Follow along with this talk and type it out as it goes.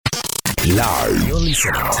Live. You're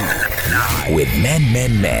listening to Live with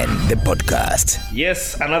Men, the podcast.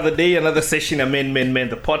 Yes, another day, another session of Men,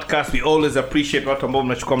 the podcast. We always appreciate watu ambao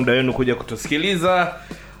mnachukua muda wenu kuja kutusikiliza.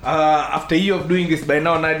 After year of doing this, by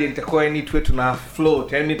now Nadia nitakuwa ni tweet na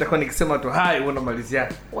float. Yaani nitakuwa nikisema tu hi, unamalizia.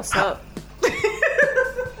 What's up?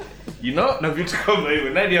 You know, na vitu kama hivyo.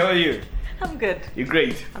 Nadia, how are you? I'm good. You're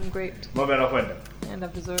great. I'm great. Mambo yanakwenda. And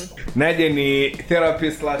vizuri. Nadia ni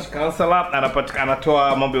therapist/counselor,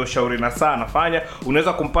 anatoa mambo ya ushauri na saa anafanya.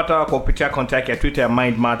 Unaweza kumpata kwa kupitia account yake ya Twitter ya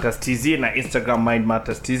Mind Matters TZ na Instagram Mind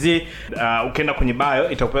Matters TZ. Ukienda kwenye bio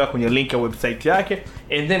itakupeleka kwenye link ya website yake.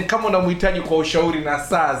 And then kama unamhitaji kwa ushauri na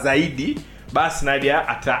saa zaidi, basi Nadia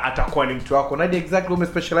atakuwa ni mtu wako. Nadia, exactly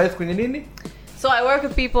umespecialize kwenye nini? So I work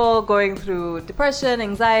with people going through depression,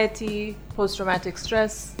 anxiety, post-traumatic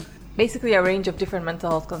stress, basically a range of different mental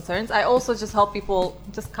health concerns. I also just help people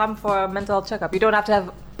just come for a mental health checkup. You don't have to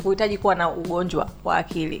have kuhitaji kuwa na ugonjwa wa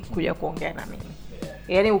akili kuja kuongea na mimi.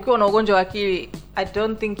 Yaani ukiwa na ugonjwa wa akili, I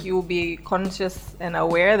don't think you will be conscious and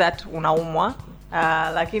aware that unaumwa.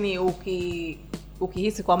 Lakini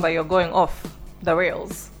ukihisi kwamba you're going off the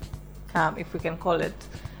rails, if we can call it,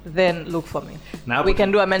 then look for me. We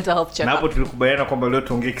can do a mental health checkup. Na hapo tulikubaliana kwamba leo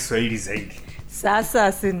tuongee Kiswahili zaidi.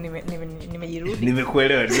 Sasa nimejirudi.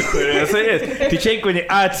 Nimekuelewa. So yes, tucheki kwenye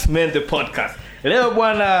Arts Men the podcast. Leo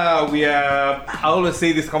bwana, I always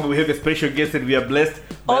say this we have a special guest and we are blessed.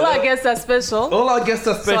 All our guests are special. All our guests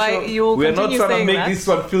are special. So we are not trying to make that. this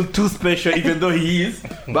one feel too special even though he is,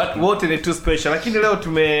 but what in it too special. Lakini leo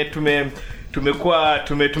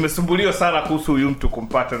tumesumbuliwa sana kuhusu huyu mtu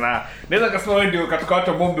kumpata, na naweza kusema wewe ndio katika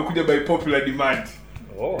watu ambao mmekuja by popular demand.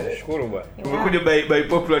 Nashukuru bwana. Umekuja by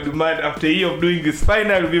popular demand. After a year of doing this,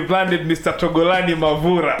 finally we've landed Mr. Togolani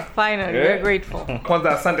Mavura. Finally, we're grateful.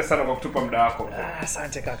 Kwanza asante sana kwa kutupa muda wako.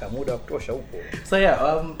 Asante kaka, muda wa kutosha upo. So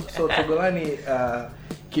yeah, so Togolani,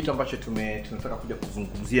 kitu ambacho tunataka kuja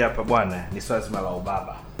kuzungumzia hapa bwana ni swala zima la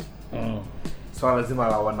ubaba. Swala zima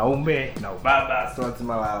la wanaume na ubaba, swala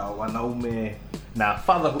zima la wanaume na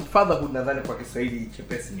fatherhood nadhani kwa Kiswahili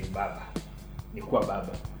chepesi ni ubaba. Ni kuwa baba.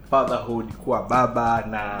 Fatherhood, kuwa baba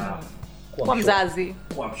na kwa mzazi,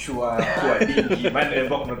 kwa mshua, kwa dingi, maana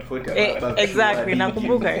ndio kuna tofauti ya baba. Exactly,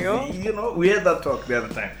 nakumbuka hiyo. You know, we had that talk the other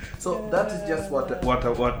time. So that is just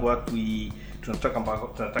what we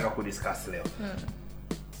tunataka kudiscuss leo.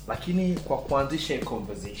 Lakini kwa kuanzisha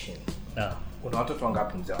conversation. Una watoto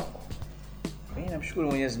wangapi mzee wako? Mimi namshukuru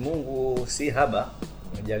Mwenyezi Mungu, si haba,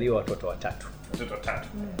 nimejaliwa watoto watatu. Watoto watatu.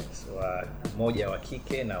 So mmoja wa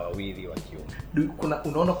kike na wawili wa kiume.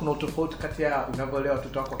 Unaona kuna utofauti kati ya unavyolea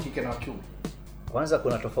watoto wako wa kike na wa kiume? Kwanza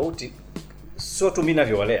kuna tofauti, sio tu mimi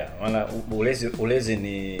ninavyowalea, maana ulezi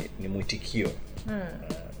ni mwitikio.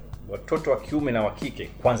 Watoto wa kiume na wa kike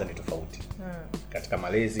kwanza ni tofauti. Katika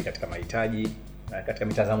malezi, katika mahitaji na katika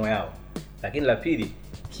mitazamo yao. Lakini la pili,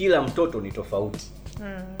 kila mtoto ni tofauti.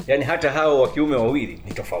 Yaani hata hao wa kiume wawili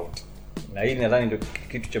ni tofauti. Na hili nadhani ndio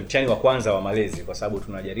kitu cha mtihani wa kwanza wa malezi, kwa sababu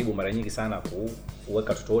tunajaribu mara nyingi sana kuweka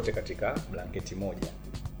watoto wote katika blanketi moja,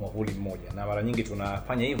 mwavuli mmoja. Na mara nyingi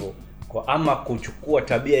tunafanya hivyo kwa ama kuchukua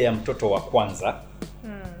tabia ya mtoto wa kwanza,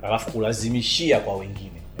 alafu kulazimishia kwa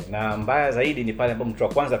wengine. Na mbaya zaidi ni pale ambapo mtoto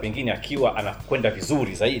wa kwanza pengine akiwa anakwenda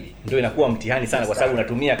vizuri zaidi, ndio inakuwa mtihani sana, kwa sababu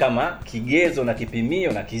unatumia kama kigezo na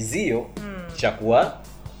kipimio na kizio cha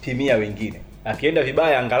kuwapimia wengine. Akienda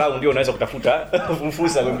vibaya angalau ndio unaweza kutafuta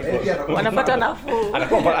fursa wanapata nafuu.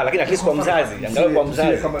 Anakuwa lakini at least kwa mzazi, angalau kwa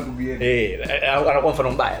mzazi kama ndugu yenu. Anakuwa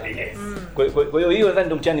mfano mbaya. Kwa hiyo nadhani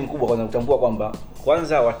ndio mtihani mkubwa, kwanza kutambua kwamba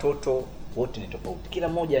kwanza watoto wote ni tofauti. Kila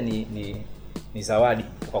mmoja ni zawadi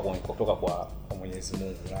kutoka kwa Mwenyezi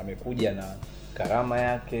Mungu, na amekuja na karama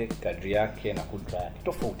yake, kadri yake na kudra yake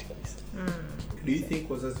tofauti kabisa. Do you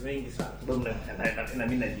think wazazi wengi sana na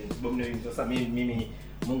mimi sasa mimi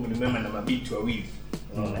Mungu ni mwema na mabiti wawili.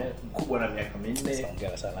 Mkubwa na miaka 4.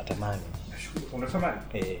 Ongea sana, natamani. Nashukuru. Unatamani?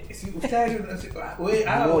 Si ustari wewe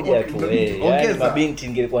moja tu ongeza. Mabinti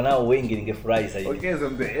ningekuwa nao wengi ningefurahi zaidi. Ongeza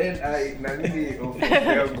mbe. Na mimi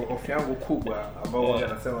off yangu kubwa ambao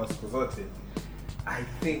wanasema siku zote, I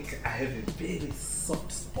think I have a very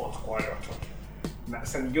soft spot kwa watoto. Na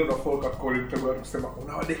sasa ndio unafollow kwa kule mtego kusema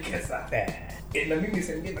unawadekeza. Na mimi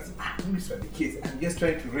sasa nasema mimi siwadekeza. I'm just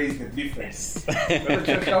trying to raise the difference. Ndio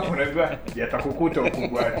chakao unajua yatakukuta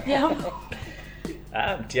ukubwani.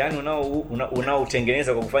 Mtihani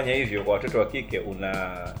unaotengeneza kwa kufanya hivyo kwa watoto wa kike,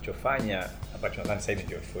 unachofanya ambacho nadhani sasa hivi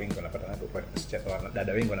ndio wengi wanapata,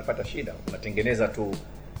 dada wengi wanapata shida. Unatengeneza tu,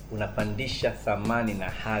 unapandisha thamani na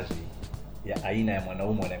hadhi ya aina ya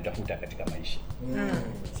mwanaume unayemtafuta katika maisha.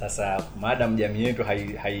 Sasa madam jamii yetu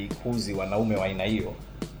haikuzi wanaume wa aina hiyo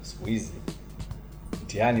siku hizi,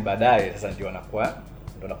 mtihani baadaye sasa ndio wanakuwa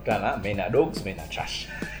ndio nakutana men are dogs, men are trash.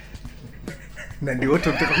 Na ndio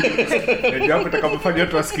wote ndio hapo utakapofanya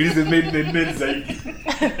watu wasikilize men zaidi.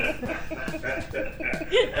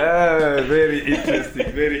 Very interesting.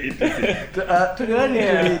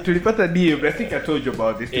 Tulipata DM, I think I told you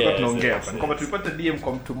about this. Tulikuwa tunaongea hapa. Kama tulipata DM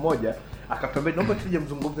kwa mtu mmoja akatuambia naomba tuje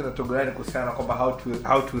mzungumze na Togolani kuhusiana kwamba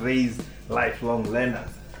how to raise lifelong learners.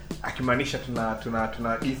 Akimaanisha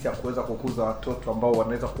tuna jinsi ya kuweza kukuza watoto ambao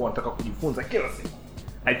wanaweza kuwa wanataka kujifunza kila siku.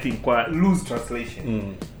 I think kwa loose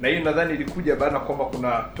translation. Na hiyo nadhani ilikuja baada kwamba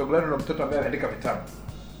kuna Togolani na mtoto ambaye anaandika vitabu.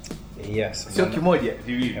 Yes. Sio kimoja,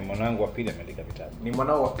 viwili. Mwanangu wa pili ameandika vitabu. Ni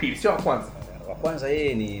mwanao wa pili, sio wa kwanza. Wa kwanza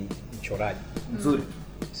yeye ni mchoraji Nzuri.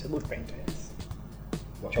 He's a good painter. Yes.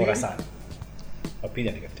 Wachora sana. Wa pili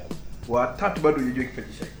ameandika vitabu. Wa tatu bado hujajua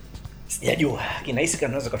kipaji chake. Sijajua, kinahisi kama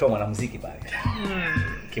unaweza kutoa mwanamuziki pale.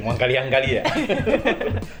 Kimwangalia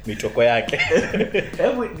mitoko yake.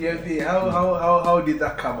 Hebu niambie how did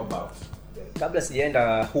that come about? Kabla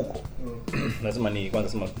sijaenda huko, lazima ni kwanza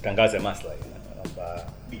sema kutangaza maslahi kwamba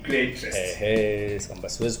declare interest. Kwamba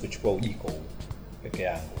siwezi kuchukua ujiko huu peke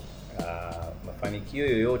yangu. Mafanikio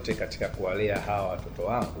yoyote katika kuwalea hawa watoto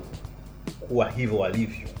wangu kuwa hivyo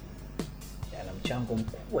walivyo yana mchango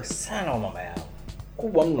mkubwa sana wa mama yao.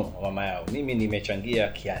 Kubwa mno wa mama yao. Mimi nimechangia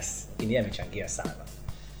kiasi, lakini yeye amechangia sana.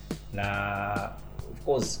 Na of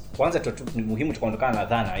course kwanza ni muhimu tukaondokana na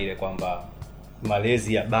dhana ile kwamba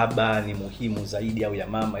malezi ya baba ni muhimu zaidi au ya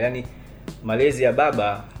mama. Yaani malezi ya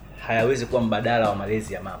baba hayawezi kuwa mbadala wa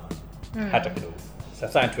malezi ya mama hata kidogo.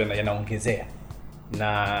 Sasa tu yanaongezea.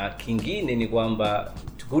 Na kingine ni kwamba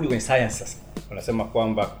tukirudi kwenye science sasa. Wanasema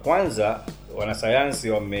kwamba kwanza wanasayansi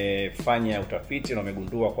wamefanya utafiti na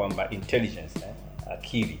wamegundua kwamba intelligence,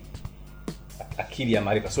 akili ya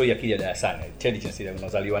maarifa, sio akili ya darasani, intelligence ile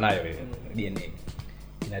unazaliwa nayo ile DNA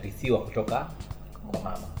inarithiwa kutoka kwa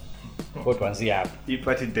mama. Kwa tuanzie hapo. Hii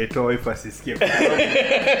party nitaitoa ifa sisikie.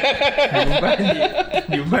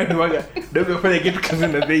 Nyumbani waga dogo fanya kitu kazi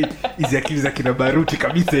na bei hizi akili za kina Baruti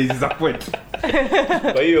kabisa hizi za kwetu.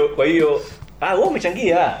 Kwa hiyo wewe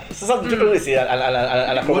umechangia. Sasa mtoto yule si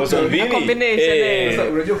ana chromosome mbili. Sasa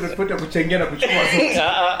unajua kuna tofauti ya kuchangia na kuchukua zote.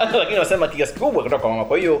 Lakini wasema kiasi kikubwa kutoka kwa mama.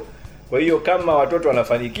 Kwa hiyo kama watoto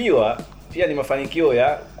wanafanikiwa, pia ni mafanikio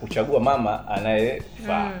ya kuchagua mama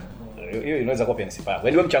anayefaa. Hiyo inaweza kuwa pia ni sifa.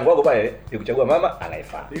 Wewe mchango wako pale ni kuchagua mama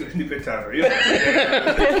anayefaa. Hiyo ni petano. Hiyo.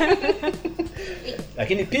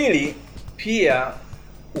 Lakini pili pia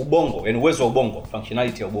ubongo, yani uwezo wa ubongo,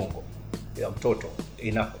 functionality ya ubongo ya mtoto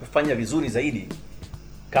inakufanya vizuri zaidi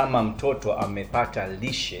kama mtoto amepata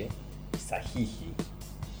lishe sahihi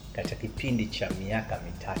katika kipindi cha miaka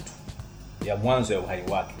 3 ya mwanzo ya uhai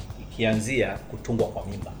wake, ikianzia kutungwa kwa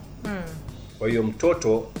mimba. Kwa hiyo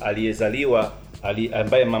mtoto aliyezaliwa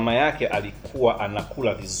ambaye mama yake alikuwa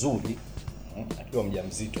anakula vizuri akiwa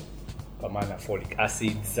mjamzito, kwa maana folic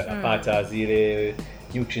acids anapata zile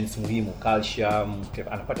nutrients muhimu, calcium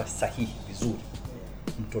anapata sahihi vizuri.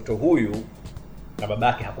 Mtoto huyu na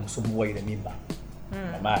babake hakumsumbua ile mimba.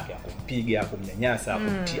 Mamake hakumpiga, hakumnyanyasa,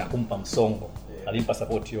 hakumpa msongo. Alimpa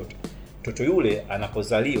support yote. Mtoto yule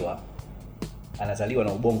anapozaliwa anazaliwa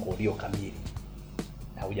na ubongo ulio kamili.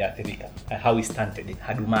 Haujaathirika. Hawi stunted,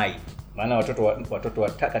 hadumai. Maana watoto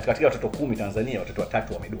katika watoto 10 Tanzania watoto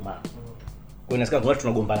 3 wamedumaa. Kwa hiyo inawezekana watu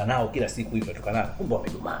tunagombana nao kila siku hivyo tukana kumbe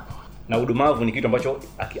wamedumaa. Na udumavu ni kitu ambacho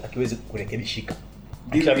akiwezi kurekebishika.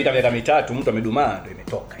 Kisha miaka 3 mtu amedumaa ndio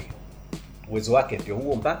imetoka hiyo. Uwezo wake ndio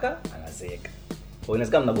huo mpaka anazeeka. Kwa hiyo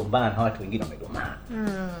inawezekana mnagombana na watu wengine wamedumaa.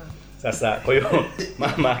 Sasa kwa hiyo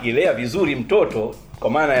mama akilea vizuri mtoto kwa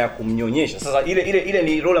maana ya kumnyonyesha. Sasa ile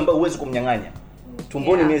ni role ambayo huwezi kumnyang'anya.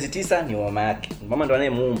 Tumboni miezi 9 ni mama yake. Mama ndo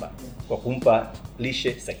anayemuumba kwa kumpa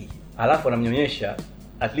lishe sahihi. Alafu anamnyonyesha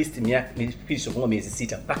at least miezi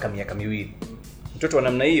 6 mpaka miaka 2. Mtoto wa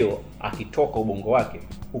namna hiyo akitoka ubongo wake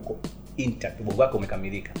huko intact, ubongo wake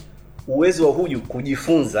umekamilika. Uwezo wa huyu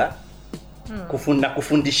kujifunza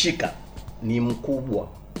kufundishika ni mkubwa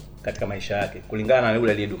katika maisha yake kulingana na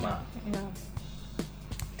yule aliyedumaa.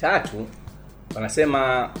 3,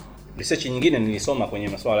 wanasema research nyingine nilisoma kwenye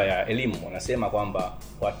masuala ya elimu, wanasema kwamba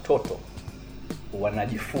watoto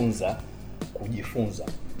wanajifunza kujifunza.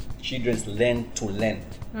 Children learn to learn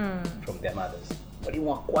from their mothers.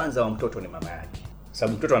 Mwalimu wa kwanza wa mtoto ni mama yake.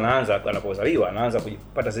 Sababu mtoto anapozaliwa anaanza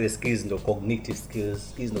kupata zile skills, ndo cognitive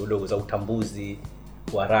skills ndogo za utambuzi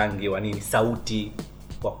wa rangi, wa nini, sauti.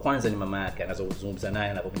 Wa kwanza ni mama yake, anazozungumza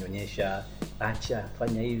naye, anapomnyonyesha, acha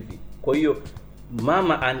fanya hivi. Kwa hiyo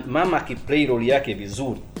mama akiplay role yake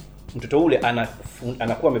vizuri, mtoto ule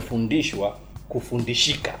anakuwa amefundishwa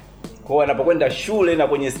kufundishika. Kwa hiyo anapokwenda shule na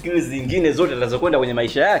kwenye skills zingine zote zinazokwenda kwenye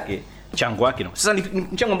maisha yake, mchango wake. Sasa ni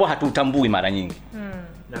mchango ambao hatutambui mara nyingi.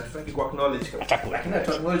 na tutaki ku acknowledge Ataku- lakini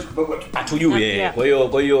tu acknowledge kidogo tu hatujui Yeah.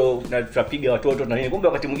 kwa hiyo na tutapiga watoto na nini, kumbe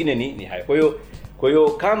wakati mwingine ni hayo. Kwa hiyo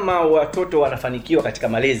kama watoto wanafanikiwa katika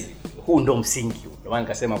malezi, huu ndo msingi. Ndio maana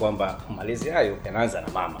nikasema kwamba malezi hayo yanaanza na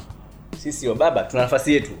mama. Sisi wa baba tuna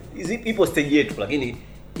nafasi yetu, ipo stage yetu, lakini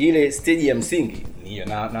ile stage ya msingi ni hiyo.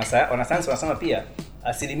 Na wanasayansi wanasema pia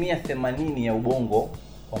 80% ya ubongo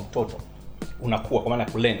wa mtoto unakuwa, kwa maana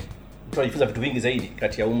kulen, mtu anajifunza vitu vingi zaidi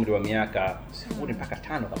kati ya umri wa miaka 0 mpaka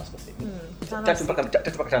 5 kama sikosei. 3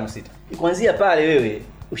 mpaka 5 6. Kuanzia pale wewe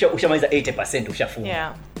ushamaliza 80%, ushafunga.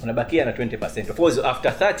 Yeah. Unabakia na 20%. Of course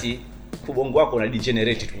after 30 ubongo wako una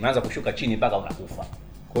degenerate tu, unaanza kushuka chini mpaka unakufa.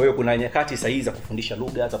 Kwa hiyo kuna nyakati sahihi za kufundisha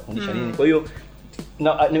lugha, za kufundisha nini. Kwa hiyo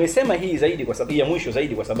nimesema hii zaidi kwa sababu ya mwisho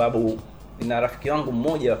zaidi kwa sababu nina rafiki wangu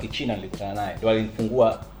mmoja wa Kichina nilikutana naye, ndio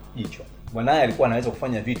alinifungua jicho. Mwanae alikuwa anaweza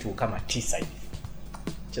kufanya vitu kama 9 hivi.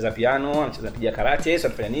 Cheza piano, anacheza piga karate, sio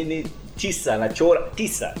anafanya nini? 9 anachora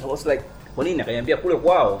 9. I was like, kwa nini? Akaniambia kule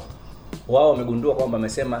kwao wamegundua kwamba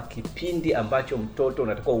amesema kipindi ambacho mtoto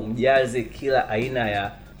unatakiwa umjaze kila aina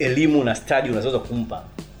ya elimu na stadi unazoweza kumpa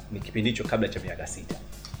ni kipindi hicho kabla cha miaka 6.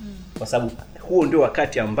 Kwa sababu huo ndio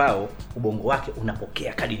wakati ambao ubongo wake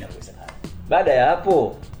unapokea kadri inavyowezekana. Baada ya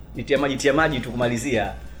hapo jitia maji tu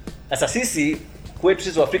kumalizia. Sasa sisi kwetu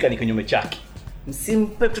sisi wa Afrika ni kinyume chake.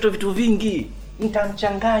 Msimpe mtoto vitu vingi,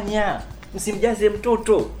 mtamchanganya. Msimjaze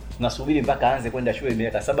mtoto. Tunasubiri mpaka aanze kwenda shule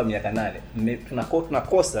miaka 7 miaka 8.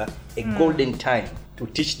 Tunakosa a golden time to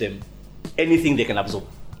teach them anything they can absorb.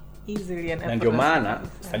 Easily and Na ndio maana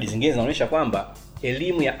studies zingine zinaonyesha kwamba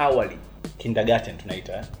elimu ya awali, kindergarten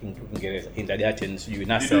tunaita Kiingereza, kindergarten sijui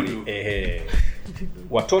nursery,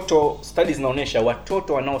 watoto, studies zinaonyesha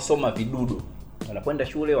watoto wanaosoma vidudu wanakwenda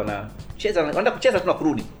shule, wanaenda kucheza tu na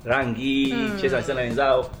kurudi rangi, cheza sana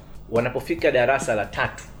wenzao, wanapofika darasa la 3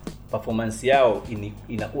 performance yao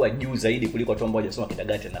inakuwa juu zaidi kuliko watu ambao hawajasoma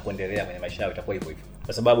kindergarten na kuendelea kwenye maisha yao, itakuwa hivyo hivyo.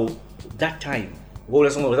 Kwa sababu that time wao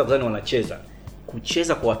unasoma wazao wanacheza.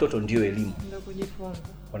 Kucheza kwa watoto ndio elimu. Ndio kujifunza.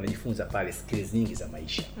 Wanajifunza pale skills nyingi za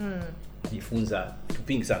maisha. Kujifunza vitu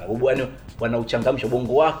vingi sana. Bwana wanauchangamsha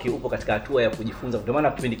ubongo wake, upo katika hatua ya kujifunza. Ndio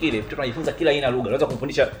maana kipindi kile mtoto anajifunza kila aina lugha. Unaweza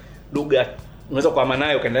kumfundisha lugha, unaweza kuama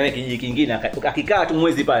naye ukaenda naye kijiji kingine, akikaa tu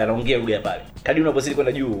mwezi pale anaongea lugha ya pale. Kadri unapozidi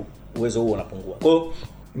kwenda juu, uwezo huo unapungua. Kwa hiyo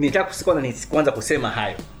nitaka kwanza kusema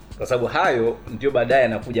hayo, kwa sababu hayo ndio baadaye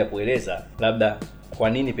anakuja kueleza labda kwa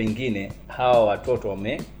nini pengine hawa watoto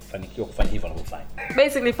wamefanikiwa kufanya hivyo wanavyofanya.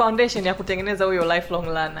 Basically foundation ya kutengeneza huyo lifelong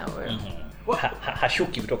learner wewe.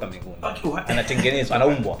 Hashuki kutoka mbinguni. Anatengenezwa,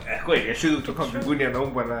 anaumbwa. Kweli, hashuki kutoka mbinguni,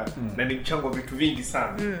 anaumbwa na ni mchango wa vitu vingi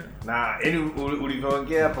sana. Na yani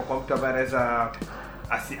ulivyoongea hapo kwa mtu ambaye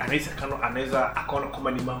anaweza akaona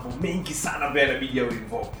kama ni mambo mengi sana ambayo inabidi ya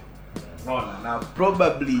involve. Unaona? Na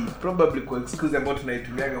probably kwa excuse ambayo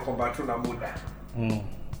tunaitumiaga kwamba hatuna muda.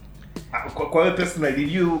 Kwa wewe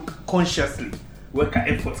personally, you consciously weka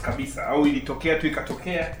efforts kabisa au ilitokea tu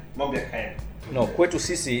ikatokea mambo yakaenda? No, kwetu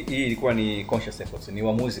sisi hii ilikuwa ni conscious efforts, ni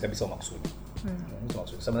uamuzi kabisa wa makusudi. Uamuzi wa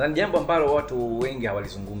makusudi. Sababu jambo ambalo watu wengi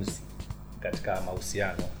hawalizungumzi katika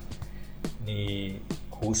mahusiano ni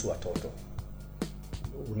kuhusu watoto.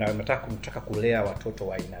 Unataka kulea watoto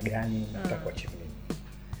wa aina gani, unataka kuachieve nini?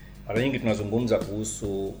 Mara nyingi tunazungumza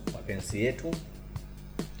kuhusu mapenzi yetu,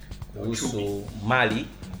 kuhusu mali,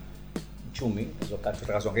 uchumi,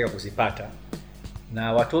 tutakazoongea kuzipata.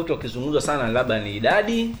 Na watoto wakizungumzwa sana labda ni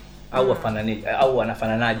idadi au afanane au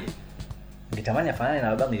anafananaje. Ningetamani afanane na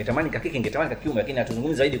babangu, ningetamani kakike, ningetamani kakiume, lakini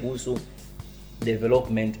hatuzungumzi zaidi kuhusu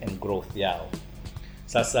development and growth yao.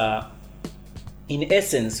 Sasa in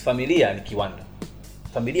essence familia ni kiwanda.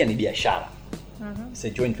 Familia ni biashara. It's a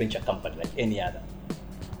joint venture company like any other.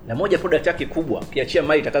 Na moja product yake kubwa, kiachia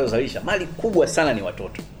mali itakazozalisha, mali kubwa sana ni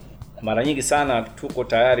watoto. Mara nyingi sana tuko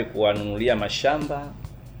tayari kuwanunulia mashamba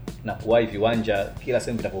na kuwai viwanja kila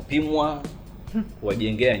sehemu vinapopimwa,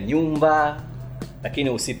 kuwajengea nyumba, lakini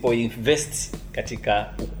usipo invest katika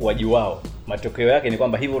ukuaji wao, matokeo yake ni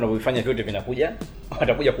kwamba hivyo unavyofanya vyote vinakuja,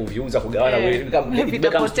 watakuja kuviuza, kugawana,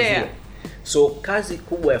 vitapotea. So kazi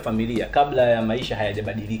kubwa ya familia kabla ya maisha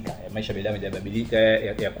hayajabadilika, ya maisha binadamu hayajabadilika,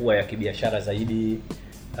 ya kuwa ya kibiashara zaidi,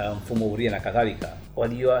 mfumo huria na kadhalika,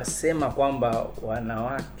 waliosema kwamba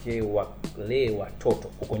wanawake walee watoto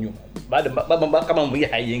huko nyuma, baba kama mbia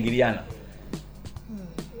haiingiliana,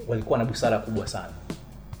 walikuwa na busara kubwa sana.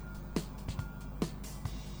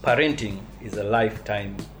 Parenting is a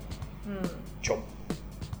lifetime job.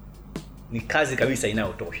 Ni kazi kabisa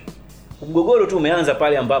inayotosha. Mgogoro tu umeanza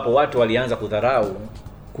pale ambapo watu walianza kudharau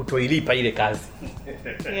kutoilipa ile kazi.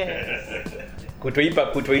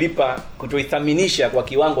 Kutoithaminisha kwa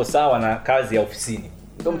kiwango sawa na kazi ya ofisini.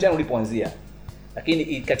 Ndio mtihani ulipoanzia.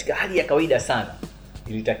 Lakini katika hali ya kawaida sana,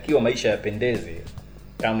 ilitakiwa maisha yapendeze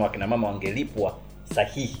kama wakina mama wangelipwa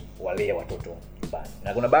sahihi walee watoto nyumbani.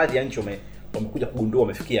 Na kuna baadhi ya nchi wamekuja kugundua,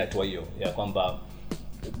 wamefikia hatua hiyo ya kwamba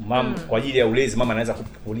kwa ajili ya ulezi mama anaweza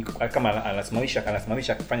kama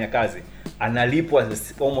anasimamisha kufanya kazi, analipwa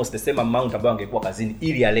almost the same amount ambayo angekuwa kazini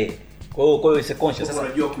ili alee. Kwa hiyo it's conscious. Sasa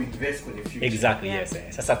unajua kuinvest kwenye future. Exactly, yes.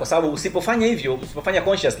 Sasa kwa sababu usipofanya hivyo, usipofanya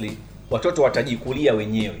consciously, watoto watajikulia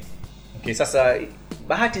wenyewe. Okay, sasa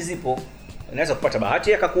bahati zipo. Unaweza kupata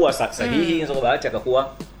bahati akakuwa sahihi, unaweza bahati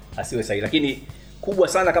akakuwa asiwe sahihi. Lakini kubwa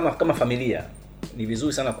sana kama familia, ni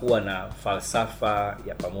vizuri sana kuwa na falsafa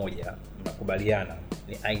ya pamoja, mnakubaliana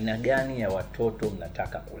ni aina gani ya watoto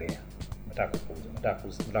mnataka kulea.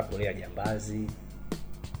 Mnataka kulea jambazi,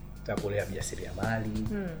 mnataka kulea mjasiriamali,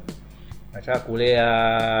 mnataka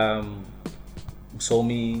kulea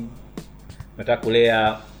msomi, mnataka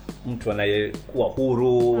kulea mtu anayekuwa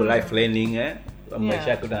huru, life learning, maisha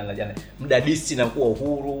yake tunajana mdadisi na kuwa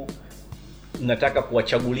uhuru. Mnataka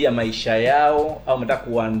kuwachagulia maisha yao au mnataka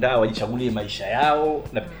kuandaa wajichagulie maisha yao.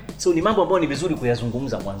 So ni mambo ambayo ni vizuri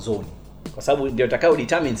kuyazungumza mwanzoni, kwa sababu ndio utakao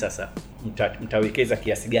determine sasa mtawekeza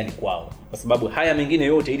kiasi gani kwao. Kwa sababu haya mengine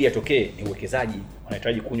yote ili yatokee ni uwekezaji.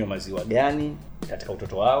 Wanahitaji kunywa maziwa gani katika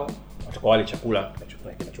utoto wao, watoto wale chakula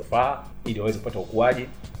kinachofaa ili waweze kupata ukuaji,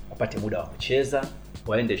 wapate muda wa kucheza,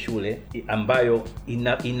 waende shule ambayo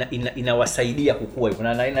inawasaidia kukua.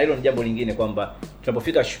 Na hilo ni jambo lingine kwamba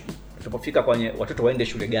tunapofika kwenye watoto waende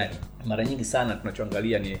shule gani, mara nyingi sana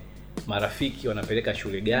tunachoangalia ni marafiki wanapeleka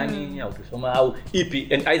shule gani au tusoma au ipi,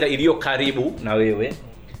 either iliyo karibu na wewe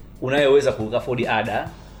unayoweza ku-afford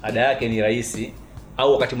ada yake ni rahisi,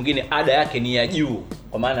 au wakati mwingine ada yake ni ya juu,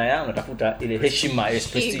 kwa maana ya unatafuta ile heshima,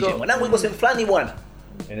 prestige. Mwanangu yuko sehemu fulani bwana.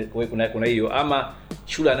 Kuna hiyo, ama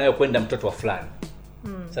shule anayokwenda mtoto wa fulani.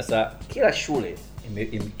 Sasa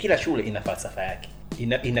kila shule ina falsafa yake.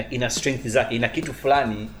 Ina strength zake, ina kitu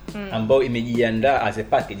fulani ambao imejiandaa as a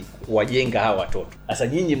package kuwajenga hawa watoto. Sasa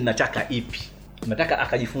nyinyi mnataka ipi? Mnataka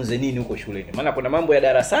akajifunze nini huko shuleni? Maana kuna mambo ya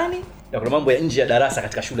darasani na kuna mambo ya nje ya darasa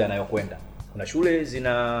katika shule anayokwenda. Kuna shule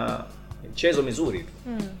zina michezo mizuri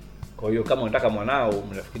tu. Kwa hiyo kama unataka mwanao,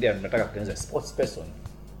 mnafikiria mnataka kutengeneza sports person,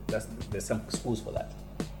 there's some schools for that.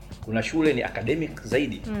 Kuna shule ni academic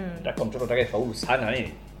zaidi. Nataka mtoto atakayefaulu sana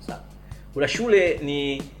nini? Sawa. Kuna shule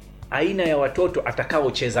ni aina ya watoto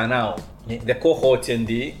atakaocheza nao, the cohort and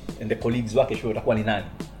the colleagues wake shule utakuwa ni nani.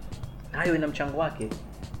 Hayo ina mchango wake.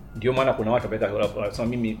 Ndio maana kuna watu wanasema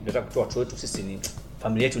mimi nataka kutoa watoto wetu, sisi ni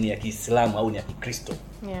familia yetu ni ya Kiislamu au ni ya Kikristo.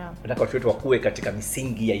 Nataka watoto wetu wakue katika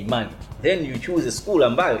misingi ya imani. Then you choose a school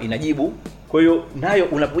ambayo inajibu. Kwa hiyo nayo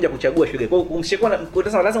unapokuja kuchagua shule, kwa hiyo mshikwana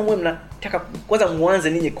kwa lazima muwe mnataka kwanza muanze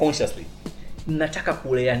ninyi consciously. Mnataka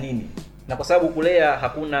kulea nini? Na kwa sababu kulea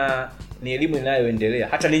hakuna ni elimu inayoendelea.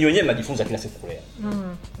 Hata ninyi wenyewe mnajifunza kila siku kulea.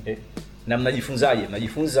 Okay? Na mnajifunzaje?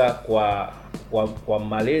 Mnajifunza kwa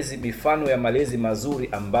malezi, mifano ya malezi mazuri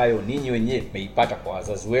ambayo ninyi wenyewe mmeipata kwa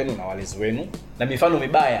wazazi wenu na walezi wenu, na mifano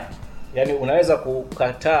mibaya. Yaani unaweza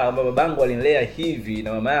kukataa, babangu alinilea hivi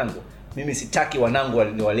na mama yangu, mimi sitaki wanangu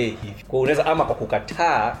walee hivi. Kwa hiyo unaweza ama kwa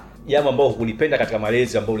kukataa jambo ambalo hulipenda katika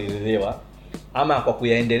malezi ambayo ulilelewa, ama kwa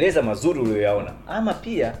kuyaendeleza mazuri uliyoyaona, ama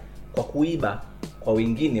pia kwa kuiba kwa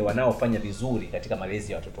wengine wanaofanya vizuri katika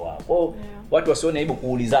malezi ya watoto wao. Kwa hiyo watu wasione aibu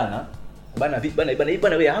kuulizana, bana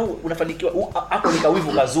wewe au unafanikiwa hapo, ni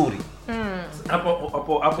kawivu kazuri.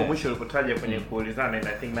 Hapo mwisho ulipotaja kwenye kuulizana, and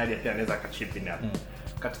I think Nadia pia anaweza akachip in hapo.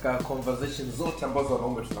 Katika conversation zote ambazo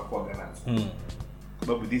wanaume tunakuwa nazo.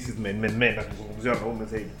 Sababu this is men na kuzungumzia wanaume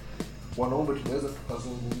zaidi. Wanaume tunaweza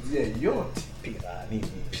tukazungumzia yote,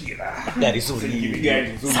 pira, gari zuri,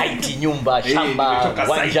 site, nyumba, shamba,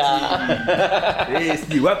 uwanja.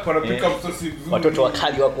 Sijui wapi wanapika msosi mzuri. Watoto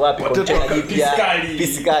wakali wako wapi? Kontena jipya,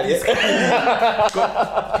 piskali.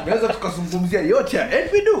 Tunaweza tukazungumzia yote,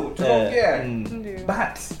 and we do. Tunaongea.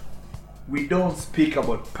 But we don't speak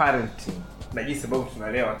about parenting. Na jinsi ambavyo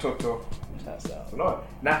tunalea watoto. Sasa.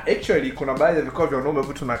 Na actually kuna baadhi ya vikao vya wanaume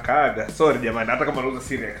ambavyo tunakaaga. Sorry jamani, hata kama nauza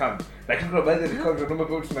siri ya kambi. Lakini kuna baadhi ya vikao vya wanaume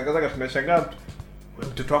ambavyo tunakazaga, tunashangaa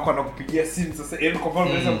mtoto wako anakupigia simu. Sasa yeye kwa mfano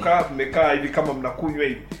unaweza mmekaa hivi kama mnakunywa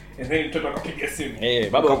hivi. And mtoto akapigia simu.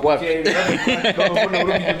 Baba uko wapi? Baba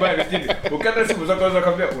unarudi nyumbani lakini ukata simu zako unaweza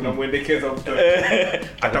kumwambia unamuendekeza mtoto.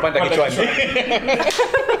 Atapanda kichwani.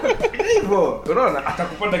 Hivyo, unaona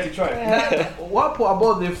atakupanda kichwani. Wapo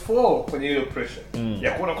ambao they fall kwenye ile pressure.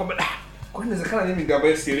 Ya kuona kwamba kwa nini inawezekana mimi ndio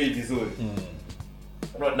ambaye sielewi vizuri.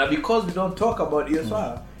 Na because we don't talk about hiyo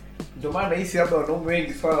swala, ndio maana hisi labda wanaume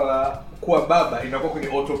wengi swala la kuwa baba inakuwa kwenye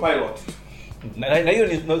autopilot. Na hiyo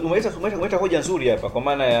ni umeleta hoja nzuri hapa, kwa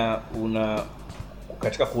maana ya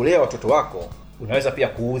katika kulea watoto wako unaweza pia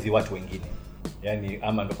kuudhi watu wengine. yani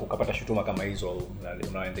ama ndo ukapata shutuma kama hizo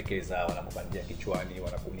unaendekeza wanakubandia kichwani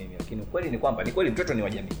wanakunini, lakini kweli ni kwamba ni kweli mtoto ni wa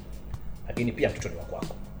jamii, lakini pia mtoto ni wa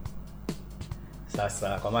kwako.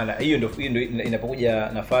 Sasa kwa maana hiyo ndio inapokuja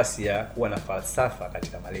nafasi ya kuwa na falsafa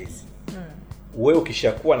katika malezi. Wewe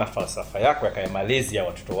ukishakuwa na falsafa yako ya malezi ya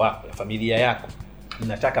watoto wako, ya familia yako,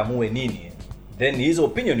 mnataka muwe nini, then hizo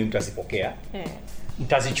opinion mtazipokea,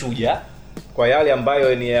 mtazichuja kwa yale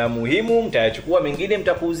ambayo ni ya muhimu, mtayachukua, mengine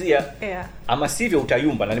mtapuuzia. Ama sivyo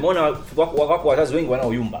utayumba. Na nimeona wako wazazi wengi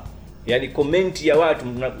wanaoyumba. Yaani comment ya watu,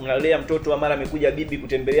 mnalea mtoto mara amekuja bibi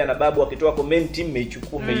kutembelea na babu, akitoa comment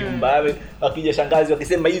mmeichukua, mmeyumba. Akija shangazi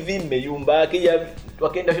wakisema hivi mmeyumba, akija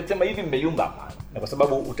wakaenda kusema hivi mmeyumba. Na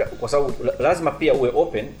kwa sababu lazima pia uwe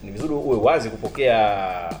open, ni vizuri uwe wazi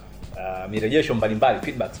kupokea mirejesho mbalimbali,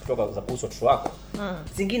 feedbacks kutoka za kuhusu watoto wako.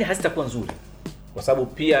 Zingine hazitakuwa nzuri. Kwa sababu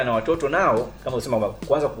pia na watoto nao kama unasema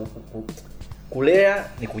kwanza kulea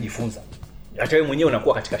ni kujifunza. Hata wewe mwenyewe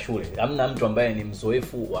unakuwa katika shule, hamna mtu ambaye ni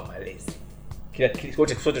mzoefu wa malezi.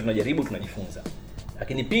 Sote tunajaribu, tunajifunza.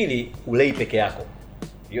 Lakini pili, ulei peke yako.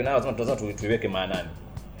 Hiyo nayo lazima tuiweke maanani.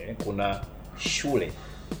 Kuna shule,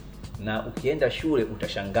 na ukienda shule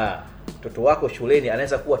utashangaa mtoto wako shuleni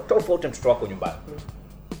anaweza kuwa tofauti na mtoto wako nyumbani.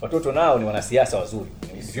 Watoto nao ni wanasiasa wazuri,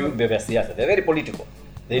 ni viumbe vya siasa, they're very political,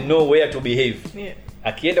 they know where to behave.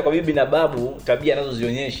 Akienda kwa bibi na babu, tabia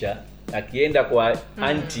anazozionyesha, akienda kwa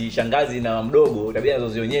aunti, shangazi na mdogo, tabia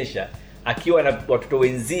anazozionyesha, akiwa na watoto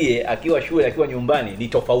wenzie, akiwa shule, akiwa nyumbani, ni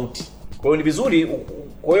tofauti. Kwa hiyo ni vizuri,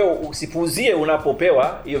 kwa hiyo usipuuzie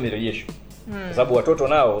unapopewa hiyo mirejesho. Kwa sababu watoto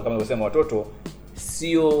nao kama nilivyosema, watoto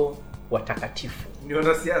sio watakatifu, ni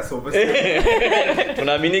wanasiasa.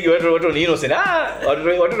 Tunaamini watoto ni innocent.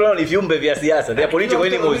 Watoto nao ni viumbe vya siasa, they are political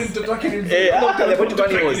animals. They are political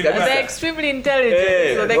animals. They are extremely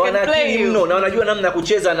intelligent, so they can play you. Na wanajua namna ya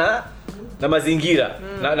kucheza na mazingira,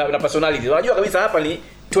 na personality. Wanajua kabisa hapa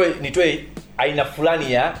nitoe aina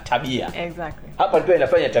fulani ya tabia. Exactly. Hapa nitoe aina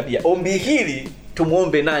fulani ya tabia. Ombi hili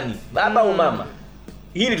tumuombe nani? Baba au mama?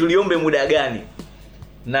 Hili tuliombe muda gani?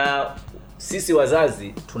 Na sisi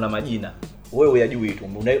wazazi tuna majina. Wewe uyajui tu.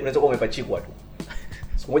 Unaweza kuwa umepachikwa tu.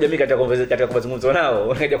 Siku moja mimi katika mazungumzo nao,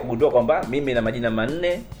 unakuja kugundua kwamba mimi na majina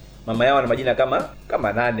 4, mama yao ana majina kama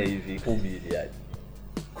 8 hivi, 10 hivi yani.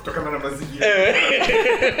 Kutokana na mazingira.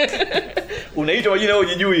 Unaitwa majina wewe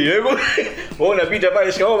hujijui. Wewe unapita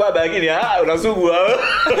pale shikao baba, lakini unasugu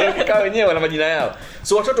kama wenyewe wana majina yao.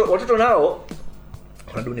 So watoto nao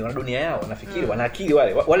wana dunia yao, wanafikiri, wana akili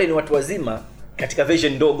wale ni watu wazima katika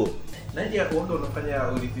version ndogo. Nadia, wewe unafanya,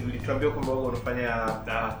 ulituambia kwamba wewe unafanya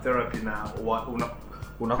therapy na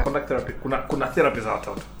una conduct therapy. Kuna therapy za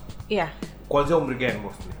watoto. Yeah. Kuanzia umri gani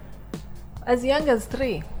mostly? As young as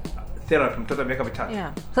 3. Therapy mtoto miaka 5.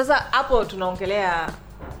 Yeah. Sasa hapo tunaongelea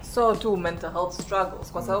tu mental health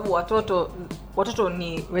struggles, kwa sababu watoto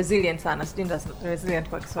ni resilient sana. Sijui resilient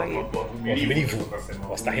kwa Kiswahili.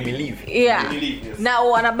 Wastahimilivu. Yeah. Na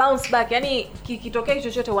wana bounce back. Yaani kikitokea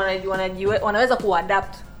chochote wanaweza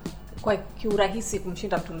kuadapt kwa kiurahisi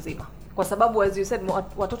kumshinda mtu mzima. Kwa sababu as you said,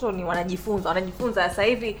 watoto ni wanajifunza. Sasa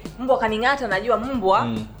hivi mbwa kaning'ata, najua mbwa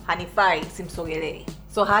hanifai, simsogelee.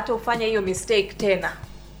 So hata ufanye hiyo mistake tena,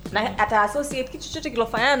 na ata associate kitu chochote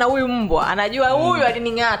kilofanyana na huyu mbwa, anajua huyu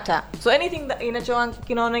alining'ata. So anything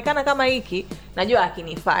kinaonekana kama hiki, najua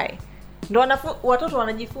akinifai. Ndio watoto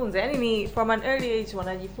wanajifunza, yani ni from an early age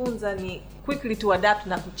wanajifunza, ni quickly to adapt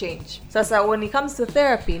na kuchange. Sasa when it comes to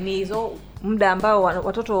therapy, ni hizo muda ambao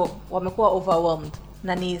watoto wamekuwa overwhelmed,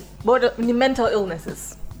 na ni mental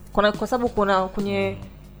illnesses. Kwa sababu kuna kwenye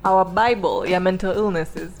our Bible ya mental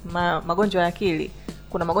illnesses, magonjwa ya akili.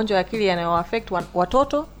 Kuna magonjwa ya akili yanayoaffect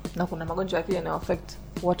watoto, na kuna magonjwa ya akili yanayoaffect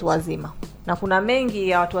watu wazima. Na kuna mengi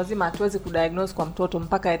ya watu wazima hatuwezi kudiagnose kwa mtoto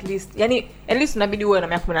mpaka at least inabidi uwe na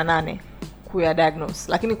miaka 18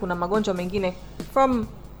 kuyadiagnose. Lakini kuna magonjwa mengine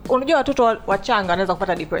unajua watoto wachanga wanaweza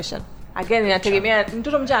kupata depression. Again, inategemea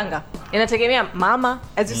mtoto mchanga. Inategemea mama,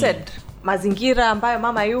 as you said, mazingira ambayo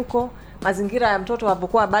mama yuko, mazingira ya mtoto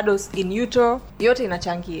alipokuwa bado in utero, yote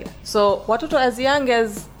inachangia. So watoto as young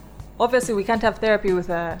as, obviously we can't have therapy with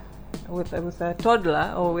a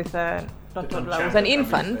toddler or with an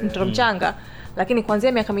infant, mtoto mchanga, lakini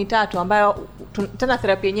kuanzia miaka 3 ambayo tena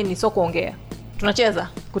therapy yenyewe ni sio kuongea. Tunacheza,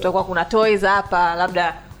 kutakuwa kuna toys hapa,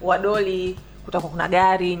 labda wadoli, kutakuwa kuna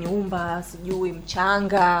gari, nyumba, sijui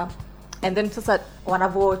mchanga. And then sasa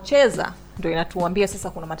wanavocheza ndio inatuambia sasa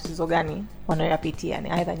kuna matatizo gani wanayoyapitia, ni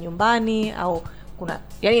either nyumbani au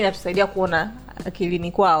yani inatusaidia kuona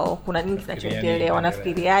akilini kwao kuna nini kinachoendelea,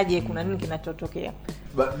 wanafikiriaje, kuna nini kinachotokea.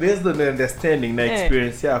 But based on the understanding na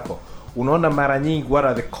experience yako, unaona mara nyingi what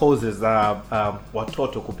are the causes za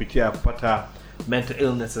watoto kupata mental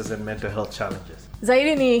illnesses and mental health challenges?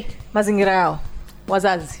 Zaidi ni mazingira yao,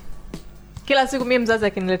 wazazi. Kila siku mimi mzazi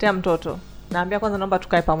akiniletea mtoto, naambia kwanza naomba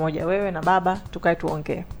tukae pamoja, wewe na baba, tukae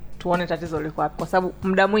tuongee. Tuone tatizo liko wapi, kwa sababu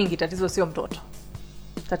muda mwingi tatizo sio mtoto.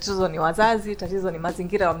 Tatizo ni wazazi, tatizo ni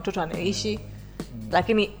mazingira ya mtoto anayoishi.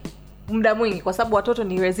 Lakini muda mwingi, kwa sababu watoto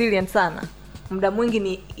ni resilient sana, muda mwingi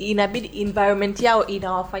ni inabidi environment yao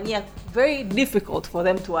inawafanyia very difficult for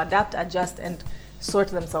them to adapt, adjust and sort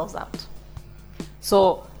themselves out.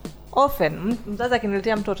 So often mzazi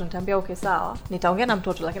akiniletea mtoto nitaambia okay sawa, nitaongea na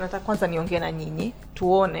mtoto, lakini nataka kwanza niongee na nyinyi,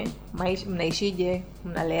 tuone mnaishije,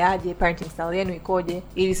 mnaleaje, parenting style yenu ikoje,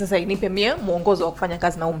 ili sasa inipe mie mwongozo wa kufanya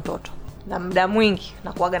kazi na huyu mtoto. Na muda mwingi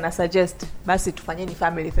na kuaga na suggest basi tufanyeni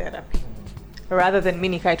family therapy rather than mimi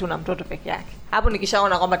nikae tu na mtoto peke yake. Hapo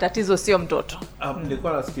nikishaona kwamba tatizo sio mtoto.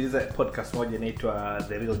 Nilikuwa nasikiliza podcast moja inaitwa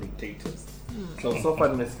The Real Dictators. So far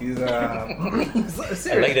nimesikiliza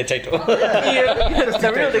I like the title.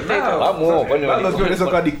 The Real Dictator. Vamos, kwani unaweza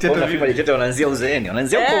kuwa dictator vipi? Dictator wanaanzia uzeeni,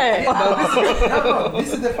 wanaanzia huko.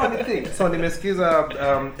 This is the funny thing. So nimesikiza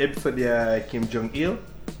episode ya Kim Jong Il,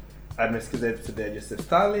 nimesikiza episode ya Joseph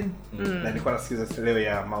Stalin, na nilikuwa nasikiliza leo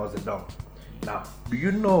ya Mao Zedong. Now, do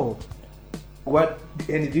you know what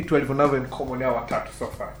any vitu walivyonavyo in common yao watatu so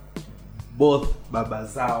far? Both baba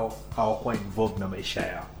zao hawakuwa involved na maisha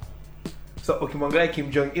yao. So ukimwangalia Kim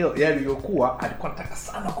Jong Il, yeye alivyokuwa alikuwa anataka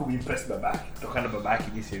sana kumimpress babake kutokana na babake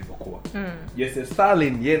jinsi alivyokuwa. Joseph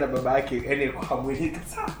Stalin, yeye na babake yani alikuwa hamweleweki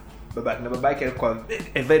sana. Babake alikuwa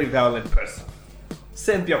a very violent person.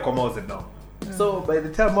 Same pia kwa Mao Zedong. So by the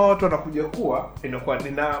time watu wanakuja kuwa inakuwa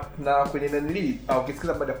na kwenye nanili au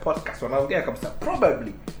ukisikiza baada ya podcast wanaongea kabisa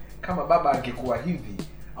probably kama baba angekuwa hivi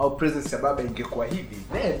au presence ya baba ingekuwa hivi,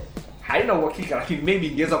 then haina uhakika, lakini maybe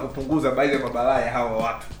ingeweza kupunguza baadhi ya mabalaa ya hawa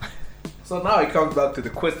watu. So now it comes back to the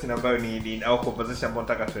question ambayo ni au conversation ambayo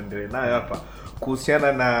nataka tuendelee nayo hapa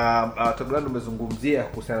kuhusiana na Togland. Umezungumzia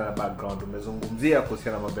kuhusiana na background, umezungumzia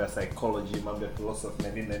kuhusiana na mambo ya psychology, mambo ya philosophy na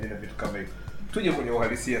nini vitu kama hivyo. Tuje kwenye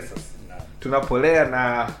uhalisia sasa. Tunapolea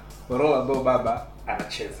na role ambayo baba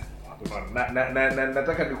anacheza. Na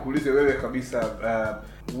nataka nikuulize wewe kabisa,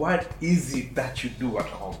 what is it that you do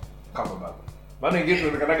at home kama baba? Maana ingine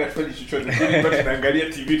tunaonekana tufanye chochote, ili bado tunaangalia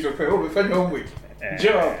TV tu, umefanya homework.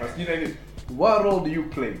 Njoo hapa, sijui nini. What role do you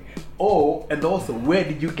play? And also where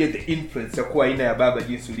did you get the influence ya kuwa aina ya baba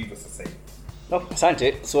jinsi ulivyo sasa hivi?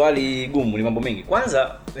 Asante, swali gumu, ni mambo mengi.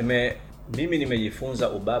 Kwanza mimi nimejifunza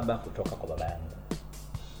ubaba kutoka kwa baba yangu.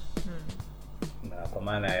 Na kwa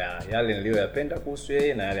maana ya yale niliyoyapenda kuhusu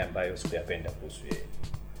yeye na yale ambayo sikuyapenda kuhusu yeye.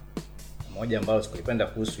 Moja ambayo sikupenda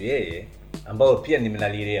kuhusu yeye, ambayo pia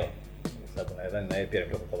nimenalielewa, sababu nadhani na yeye pia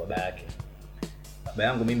kutoka kwa baba yake. Baba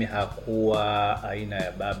yangu mimi hakuwa aina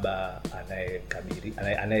ya baba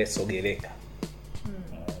anayesogeleka.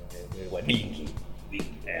 Kwa dingi.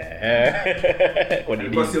 Kwa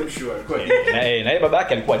dingi. Na yeye baba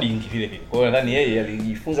yake alikuwa dingi vile vile. Kwa hiyo nadhani yeye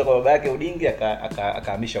alijifunza kwa baba yake udingi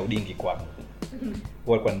akahamisha udingi kwangu.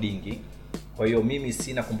 Kwa alikuwa dingi. Kwa hiyo mimi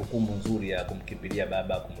sina kumbukumbu nzuri ya kumkimbilia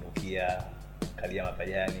baba, kumrukia, kalia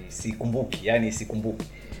mapajani, sikumbuki.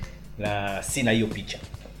 Na sina hiyo picha.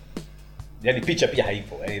 Yaani picha pia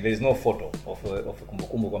haipo. There is no photo of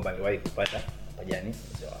kumbukumbu kwamba niliwahi kupata mapajani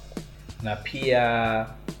mzee wako. Na pia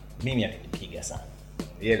mimi alinipiga sana.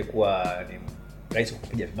 Yeye alikuwa ni rahisi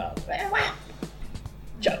kupiga vibao.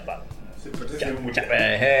 Chapa.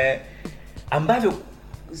 Ambavyo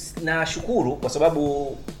nashukuru kwa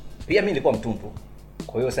sababu pia mimi nilikuwa mtundu.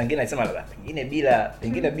 Kwa hiyo saa nyingine nasema labda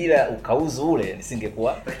pengine bila ukauzu ule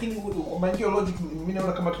nisingekuwa. Lakini kwa maana logic mimi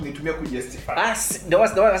naona kama tunaitumia kujustify. Ndio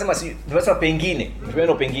nasema pengine.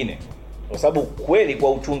 Ndio pengine. Kwa sababu kweli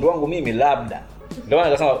kwa utundu wangu mimi labda ndio maana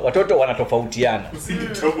nasema watoto wanatofautiana.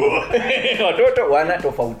 Usijitoboa. Watoto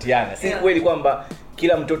wanatofautiana. Si kweli kwamba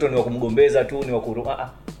kila mtoto ni wa kumgombeza tu, ni wa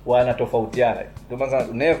wanatofautiana. Ndio maana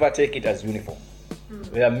never take it as uniform.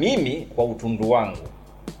 Ya mimi kwa utundu wangu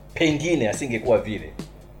pengine asingekuwa vile,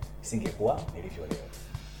 isingekuwa nilivyo leo.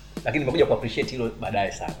 Lakini nimekuja ku appreciate hilo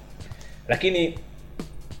baadaye sana. Lakini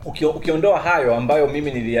ukiondoa hayo ambayo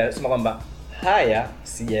mimi niliyasema kwamba haya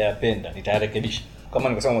sijayapenda, nitayarekebisha. Kama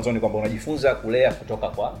nilivyosema mwanzo kwamba unajifunza kulea kutoka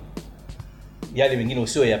kwa yale mengine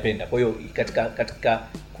usiyoyapenda. Kwa hiyo katika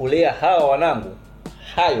kulea hawa wanangu,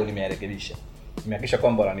 hayo nimeyarekebisha. Nimehakikisha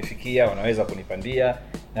kwamba wananifikia, wanaweza kunipandia,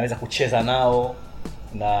 naweza kucheza nao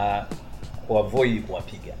na kuavoid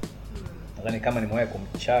kuwapiga. Nadhani kama nimewahi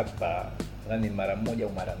kumchapa nadhani mara moja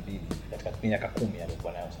au mara mbili katika miaka 10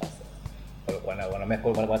 alikuwa nayo sasa. Walikuwa nao wa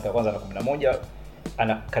kwanza na 11,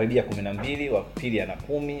 anakaribia 12, wa pili ana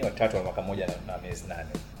 10, wa tatu ana mwaka mmoja na miezi 8.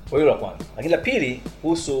 Kwa hiyo la kwanza. Lakini la pili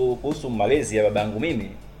kuhusu malezi ya babangu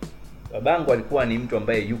mimi, Babangu alikuwa ni mtu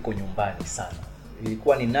ambaye yuko nyumbani sana.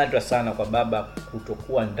 Ilikuwa ni nadra sana kwa baba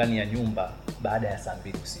kutokuwa ndani ya nyumba baada ya saa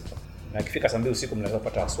 2 usiku. Na ikifika saa 2 usiku mnaweza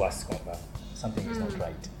kupata wasiwasi kwamba something is not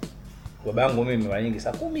right. Babangu mimi mara nyingi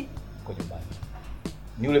saa 10 yuko nyumbani.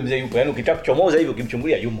 Ni yule mzee yupo, yaani ukitaka kuchomoza hivi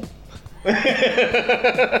ukimchungulia yumo.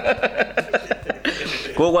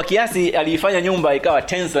 Kwa kiasi aliifanya nyumba ikawa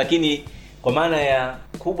tense, lakini kwa maana ya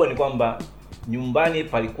kubwa ni kwamba nyumbani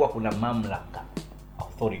palikuwa kuna mamlaka,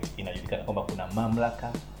 authority. Inajulikana kwamba kuna mamlaka,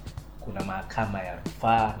 kuna mahakama ya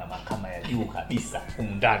rufaa na mahakama ya juu kabisa huko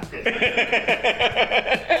ndani.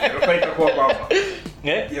 Rufaa ilikuwa mama.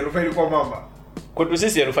 Ya rufaa ilikuwa mama. Kwetu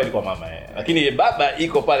sisi ya rufaa ilikuwa mama. Lakini baba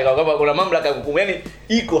iko pale kwamba kuna mamlaka ya hukumu, yani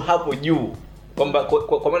iko hapo juu. Kwamba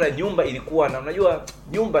kwa maana nyumba ilikuwa na unajua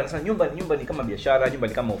nyumba ni kama biashara, nyumba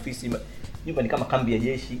ni kama ofisi, nyumba ni kama kambi ya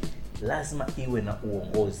jeshi. Lazima iwe na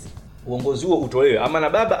uongozi. Uongozi huo utolewe ama na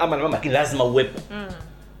baba ama na mama, lakini lazima uwepo.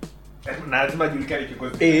 Na lazima julikane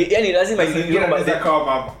kiongozi. Yani lazima inaweza kawa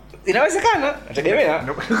mama. Inawezekana, nategemea.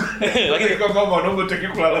 Lakini kama mama anaomba utaki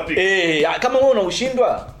kulala pia. Kama wewe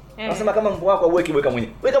unaushindwa, nasema kama mbwa wako auweki weka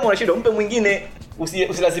mwenyewe. Wewe kama unashindwa mpe mwingine,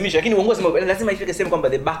 usilazimishe, lakini uongozi lazima ifike sehemu kwamba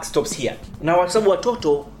the buck stops here. Na kwa sababu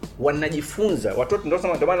watoto wanajifunza, watoto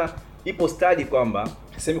ndio maana ipo study kwamba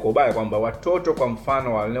sema kwa ubaya kwamba watoto kwa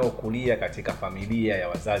mfano wanaokulia katika familia ya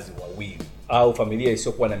wazazi wawili au familia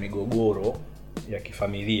isiyokuwa na migogoro ya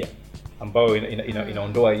kifamilia ambayo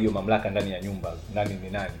inaondoa hiyo mamlaka ndani ya nyumba, nani ni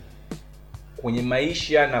nani, kwenye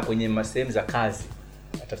maisha na kwenye sehemu za kazi,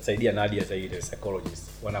 atatusaidia Nadia zaidi, psychologist,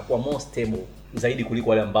 wanakuwa more stable zaidi kuliko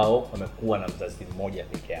wale ambao wamekuwa na mzazi mmoja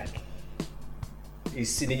peke yake.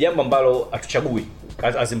 Hisi ni jambo ambalo hatuchagui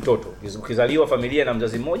as mtoto. Ukizaliwa familia na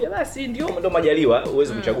mzazi mmoja basi ndio majaliwa,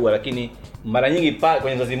 uweze kuchagua, lakini mara nyingi pale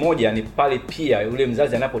kwenye mzazi mmoja ni pale pia yule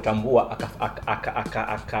mzazi anapotambua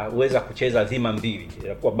akaweza kucheza dhima mbili,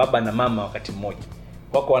 inakuwa baba na mama wakati mmoja.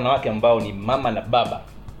 Wako wanawake ambao ni mama na baba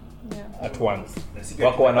at once.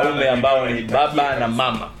 Wako wanaume ambao ni baba na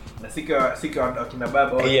mama. Na sika akina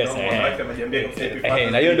baba wao wanawake wanajiambia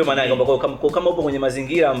na hiyo ndio maana kama upo kwenye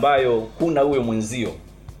mazingira ambayo kuna huyo mwenzio,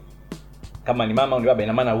 kama ni mama au ni baba,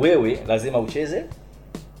 ina maana wewe lazima ucheze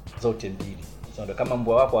zote mbili. So ndio kama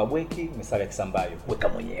mbwa wako abweki, misali ya Kisambayo, weka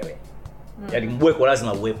mwenyewe. Yaani mbweko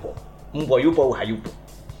lazima uwepo. Mbwa yupo au hayupo.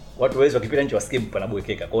 Watu waweza wakipita nje wasikie mpa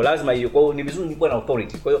anabwekeka. Kwa lazima hiyo, kwa ni vizuri kuwa na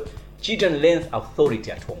authority. Kwa hiyo children learn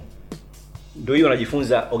authority at home. Ndio hiyo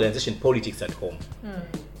wanajifunza organization politics at home.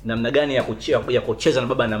 Namna gani ya kucheza na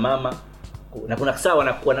baba na mama, na kuna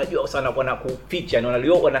sawa wanajua sana wanakuficha, na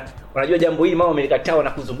wanajua jambo hili mama amelikataa,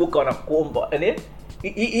 wanakuzunguka, wanakuomba. Yaani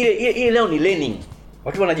ile leo ni learning.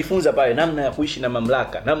 Watu wanajifunza pale namna ya kuishi na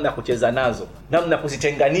mamlaka, namna ya kucheza nazo, namna ya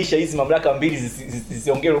kuzitenganisha hizi mamlaka mbili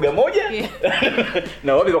zisiongee lugha moja.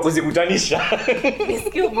 Na wapi kwa kuzikutanisha. Ni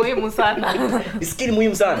skill muhimu sana. Skill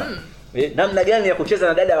muhimu sana. Namna gani ya kucheza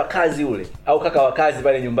na dada wa kazi ule au kaka wa kazi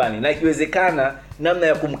pale nyumbani, na ikiwezekana namna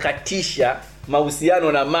ya kumkatisha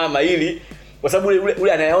mahusiano na mama, ili kwa sababu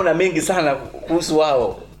ule anayaona mengi sana kuhusu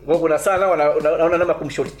wao. Kuna sana wanaona namna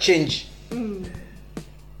kumshort change.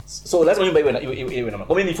 So lazima nyumba iwe na.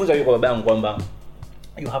 Kwa mimi nifunza hiyo kwa babangu kwamba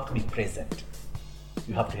you have to be present.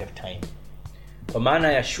 You have to have time. Kwa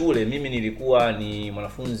maana ya shule, mimi nilikuwa ni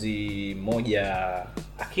mwanafunzi mmoja,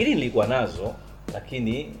 akili nilikuwa nazo,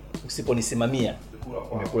 lakini usiponisimamia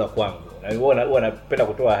umekula kwangu. Na huwa napenda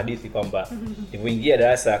kutoa hadithi kwamba nilipoingia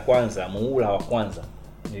darasa ya kwanza, muhula wa kwanza,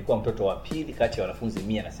 nilikuwa mtoto wa pili kati ya wanafunzi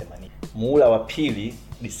 180. Muhula wa pili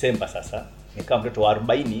Disemba sasa, nikawa mtoto wa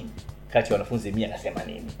 40 kati ya wanafunzi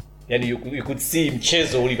 180. Yaani you could see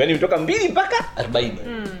mchezo ulivyo. Yaani kutoka 2 mpaka 40.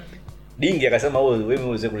 Dingi akasema wewe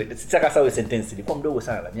uweze kule. Sitaka sawa sentence, ilikuwa mdogo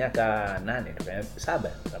sana, la miaka 8 tukanya 7.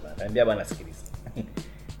 Ananiambia bwana sikiliza.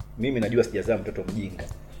 Mimi najua sijazaa mtoto mjinga.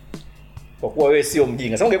 Kwa kuwa wewe sio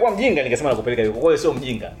mjinga. Sasa ungekuwa mjinga ningesema nakupeleka hiyo. Kwa kuwa wewe sio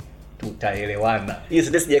mjinga, tutaelewana. Hiyo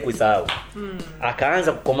sentence sijawahi kuisahau.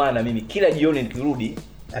 Akaanza kukomana na mimi kila jioni nikirudi,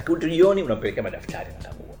 akirudi jioni unampelekea madaftari na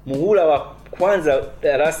kagua. Muhula wa kwanza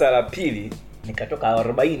darasa la pili nikatoka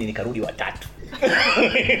 40 nikarudi wa 3.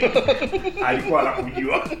 Alikuwa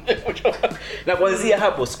anakujua. Na kuanzia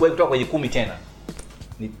hapo sikuwahi kutoka kwenye 10 tena.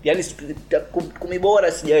 Yaani 10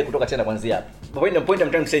 bora sijawahi kutoka tena kuanzia hapo. Point I'm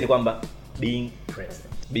trying to say ni kwamba being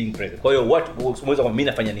present. Kwa hiyo watu kumweza kwamba mimi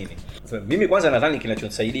nafanya nini? So, mimi kwanza nadhani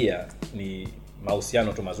kinachonisaidia ni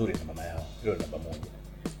mahusiano tu mazuri na mama yao. Hilo namba moja.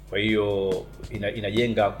 Kwa hiyo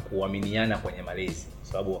inajenga kuaminiana kwenye malezi.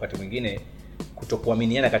 Sababu wakati mwingine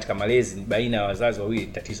kutokuaminiana katika malezi baina ya wazazi wawili,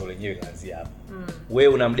 tatizo lenyewe linaanzia hapo.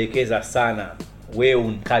 Wewe unamdekeza sana, wewe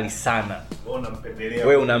unkali sana,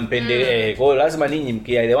 wewe unampendelea. Kwa hiyo lazima ninyi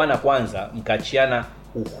mkielewana kwanza, mkaachiana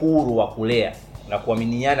uhuru wa kulea. na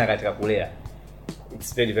kuaminiana katika kulea,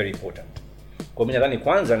 it's very very important. Kwa mimi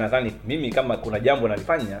nadhani mimi kama kuna jambo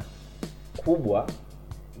nalifanya kubwa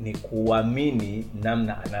ni kuamini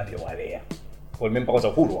namna anavyowalea. Kwa hiyo nimempa kwanza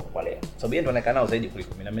uhuru wa kuwalea, sababu yeye ndo anakaa nao zaidi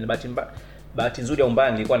kuliko mimi. Na mimi bahati nzuri ya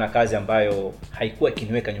umbani nilikuwa na kazi ambayo haikuwa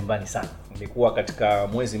ikiniweka nyumbani sana. Nilikuwa katika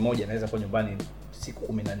mwezi mmoja naweza kuwa nyumbani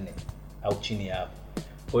siku 14 au chini ya hapo.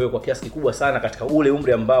 Kwa hiyo kwa kiasi kikubwa sana katika ule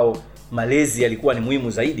umri ambao malezi yalikuwa ni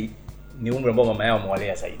muhimu zaidi, ni umri ambao mama yao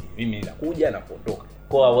amewalea zaidi. Mimi nakuja na kuondoka.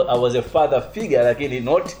 Kwa I was a father figure lakini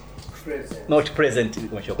not present.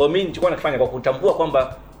 Kwa hiyo mimi nilikuwa nafanya kwa kutambua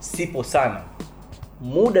kwamba sipo sana.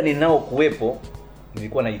 Muda ninao kuwepo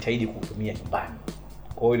nilikuwa najitahidi kutumia nyumbani.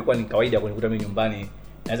 Kwa hiyo ilikuwa ni kawaida kunikuta mimi nyumbani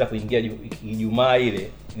naweza kuingia Ijumaa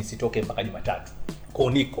ile nisitoke mpaka Jumatatu.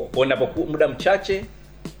 Kwa niko. Kwa napokuwa muda mchache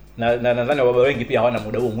na nadhani baba wengi pia hawana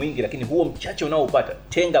muda huo mwingi, lakini huo mchache unaopata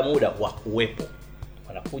tenga muda wa kuwepo.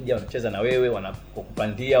 Wanakuja wanacheza na wewe,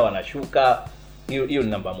 wanakupandia, wanashuka. Hiyo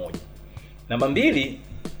ni namba 1. Namba 2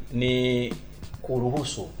 ni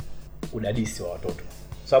kuruhusu udadisi wa watoto.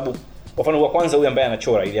 Sababu kwa mfano wa kwanza huyu ambaye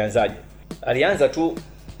anachora ilianzaje? Alianza tu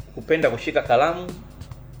kupenda kushika kalamu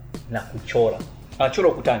na kuchora. Anachora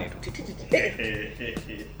ukutani tu.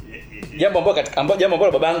 Jambo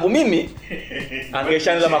ambalo baba yangu mimi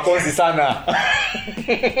angeshaanza makonzi sana.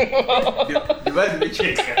 Divide the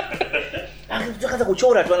check. Akaanza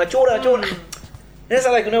kuchora tu, anachora.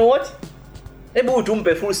 Sasa like you know what? Hebu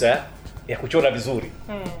tumpe fursa ya kuchora vizuri.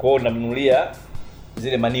 Kwa hiyo namnunulia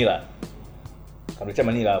zile manila. Kamletea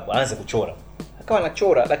manila hapo, aanze kuchora. Akawa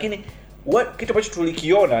anachora, lakini kitu ambacho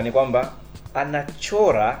tulikiona ni kwamba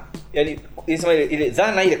anachora, yani ile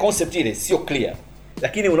dhana ile concept ile sio clear.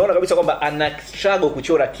 Lakini unaona kabisa kwamba ana struggle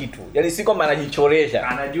kuchora kitu. Yani si kwamba anajichoresha.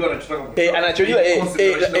 Anajua anachotaka kuchora. Anachojua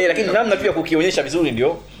lakini namna pia kukionyesha vizuri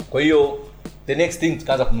ndio. Kwa hiyo the next thing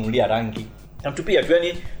tukaanza kumnunulia rangi. Namtupia tu,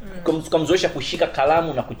 yani tukamzoesha kushika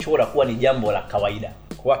kalamu na kuchora kuwa ni jambo la kawaida.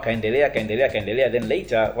 Kwa kaendelea then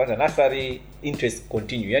later kwanza nursery interest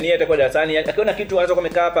continue. Yani yeye atakuwa darasani akiona kitu anaweza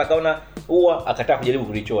kumekaa hapa akaona huwa akataka kujaribu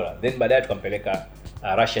kulichora. Then baadaye tukampeleka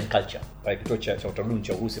Russian culture. Pale kituo cha utamaduni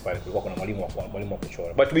cha Urusi pale kulikuwa kuna mwalimu wa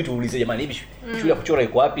kuchora. But mimi tuulize jamani hivi shule ya kuchora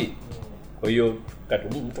iko wapi? Kwa hiyo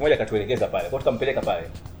mtu mmoja akatuelekeza pale. Kwa tukampeleka pale.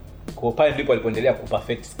 Kwa pale ndipo alipoendelea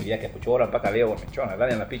kuperfect skill yake ya kuchora mpaka leo amechora.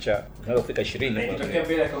 Nadhani ana picha inaweza kufika 20. Ikitokea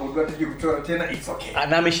mbele akagundua tuje kuchora tena it's okay.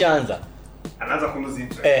 Ana ameshaanza. Anaanza ku lose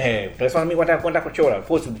interest. Tunasema mimi nataka kwenda kuchora.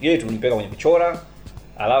 Force yetu nipeka kwenye kuchora.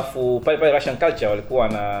 Alafu pale Russian culture walikuwa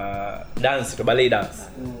na dance to ballet dance.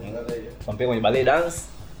 Wampeka kwenye ballet dance.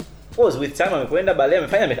 Force with time amekwenda ballet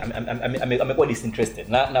amefanya amekuwa disinterested.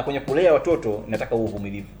 Na kwenye kulea watoto nataka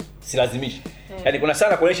uvumilivu. Silazimishi. Yaani kuna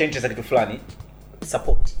sana kuonyesha interest ya kitu fulani.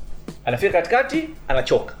 Support. Anafika katikati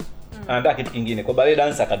anachoka. Anataka kitu kingine. Kwa ballet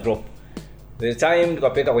dance aka drop. The time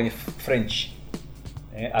tukapeka kwenye French.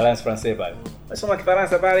 Alliance Française pale. Nasoma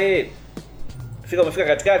Kifaransa pale. Umefika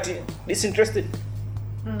katikati disinterested.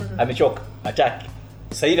 Amechoka, hataki.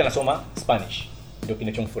 Sasa hivi anasoma Spanish. Ndio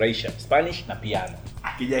kinachomfurahisha, Spanish na piano.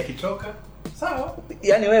 Akija akichoka, sawa.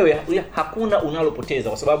 Yaani wewe hakuna unalopoteza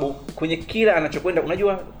kwa sababu kwenye kila anachokwenda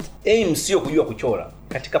unajua aim sio kujua kuchora.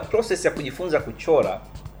 Katika process ya kujifunza kuchora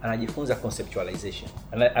anajifunza conceptualization.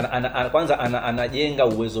 Kwanza anajenga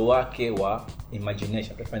uwezo wake wa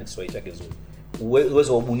imagination. Tutafanya Kiswahili chake vizuri.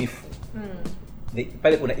 Uwezo wa ubunifu.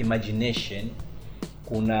 Pale kuna imagination,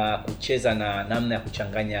 kuna kucheza na namna ya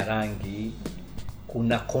kuchanganya rangi,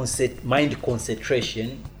 kuna mind concentration.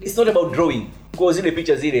 It's not about drawing. Kwa zile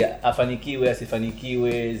picha zile afanikiwe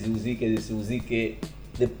asifanikiwe, ziuzike zisiuzike,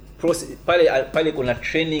 the process pale kuna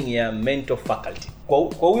training ya mental faculty.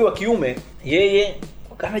 Kwa huyu wa kiume yeye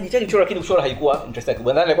anajitahidi kuchora lakini kuchora haikuwa interest yake.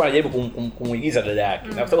 Bwana alikuwa anajaribu kumuigiza dada yake.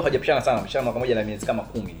 Na kwa sababu hajapishana sana, mshana mwaka mmoja na miezi kama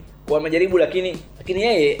 10. Kwa amejaribu lakini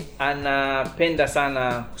yeye anapenda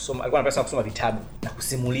sana kusoma, alikuwa anapenda sana kusoma vitabu na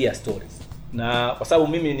kusimulia stories. Na kwa sababu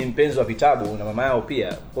mimi ni mpenzi wa vitabu na mama yao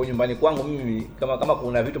pia, kwa nyumbani kwangu mimi kama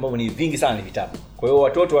kuna vitu ambavyo ni vingi sana ni vitabu. Kwa hiyo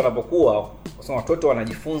watoto wanapokuwa, watoto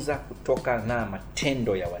wanajifunza kutoka na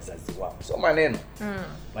matendo ya wazazi wao. Sio maneno.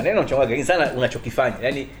 Maneno mchanganyiko sana unachokifanya.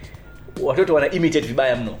 Yaani watoto wana imitate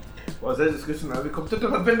vibaya mno. Wazazi siku hizi na mtoto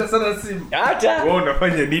anapenda sana simu. Hata wewe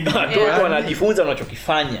unafanya nini? Watoto wanajifunza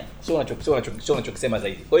unachokifanya, sio unachokisema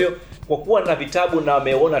zaidi. Kwa hiyo kwa kuwa na vitabu na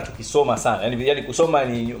wameona tukisoma sana. Yaani kusoma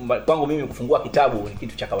ni kwangu mimi kufungua kitabu ni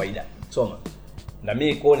kitu cha kawaida. Soma. Na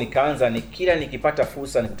mimi nikaanza kila nikipata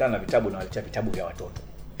fursa nikutana na vitabu na waletea vitabu vya watoto.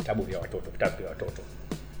 Vitabu vya watoto.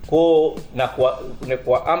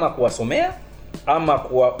 Kwa ama kuwasomea ama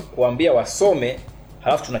kuambia wasome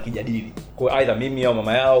halafu tunakijadili. Kwa either mimi au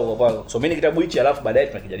mama yao someni kitabu hichi halafu baadaye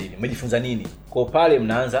tunakijadili. Umejifunza nini? Kwa pale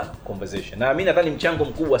mnaanza conversation. Na mimi nadhani mchango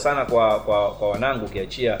mkubwa sana kwa wanangu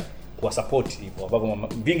ukiachia kwa support hivyo ambapo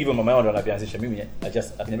vingi hivyo mama yao ndo anavianzisha. Mimi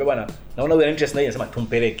akiniambia bwana naona wewe interest na yeye, nasema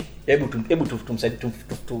tumpeleke. Hebu tumsaidie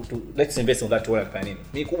let's invest on that one afanye nini.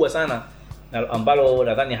 Ni kubwa sana na ambalo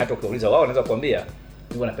nadhani hata ukiuliza wao wanaweza kuambia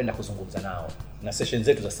mimi wanapenda kuzungumza nao. Na session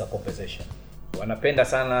zetu za conversation. Wanapenda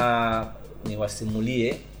sana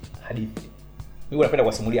niwasimulie hadithi. Mimi napenda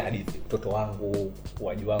kuwasimulia hadithi, mtoto wangu,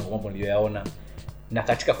 waji wangu, mambo niliyoyaona. Na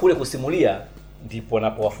katika kule kusimulia ndipo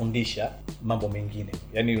napowafundisha mambo mengine.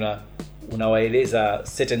 Yaani unawaeleza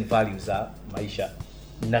certain values za maisha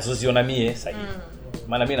ninazoziona mie sasa hivi.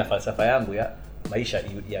 Maana mimi na falsafa yangu ya maisha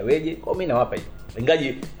yaweje, kwa mimi nawapa hiyo.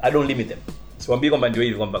 Ingaji I don't limit them. Siwaambii kwamba ndio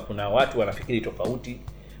hivi kwamba kuna watu wanafikiri tofauti.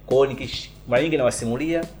 Kwa hiyo mara nyingi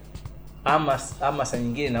nawasimulia ama saa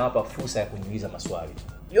nyingine nawapa fursa ya kuniuliza maswali.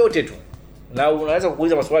 Yote tu. Na unaweza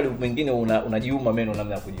kuuliza maswali mengine unajiuma meno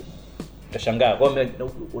namna ya kujibu. Utashangaa. Kwa hiyo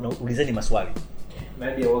unaulizeni maswali.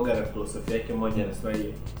 Nadia Woga na philosophy yake moja anasema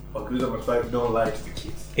hivi. Wakiuliza maswali don't lie to the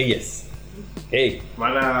kids. Yes. Hey.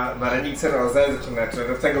 Maana mara nyingi sana wazazi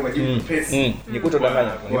tunataka majibu pesi.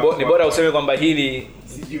 Nikutodanganya. Ni bora useme kwamba hili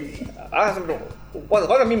sijui.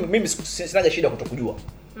 Kwanza mimi sina shida kutokujua.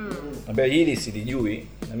 Naambia hili silijui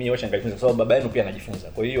na mimi wacha nikajifunza kwa sababu baba yenu pia anajifunza.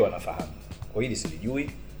 Kwa hiyo anafahamu. Kwa hili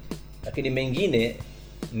silijui. Lakini mengine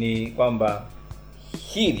ni kwamba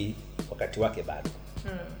hili wakati wake bado.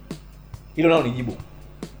 Hilo nao nijibu.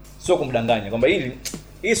 Sio kumdanganya kwamba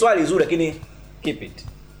hii swali zuri lakini keep it.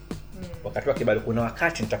 Wakati wake bado, kuna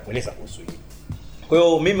wakati nitakueleza kuhusu hili. Kwa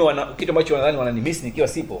hiyo mimi kitu ambacho nadhani wananimiss nikiwa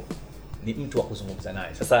sipo ni mtu wa kuzungumza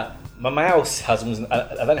naye. Sasa mama yao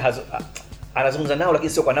anazungumza nao lakini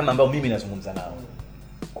sio kwa namna ambayo mimi nazungumza nao.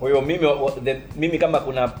 Kwa hiyo mimi kama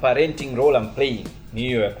kuna parenting role I'm playing ni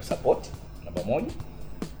hiyo ya kusupport namba moja.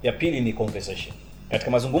 Ya pili ni conversation.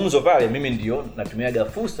 Katika mazungumzo pale mimi ndio natumiaga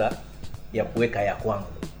fursa ya kuweka ya kwangu.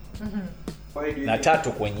 Na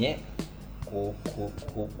tatu kwenye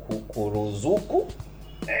kuruzuku.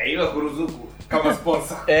 Hilo kuruzuku kama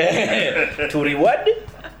sponsor. To reward.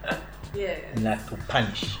 Yeah. Na to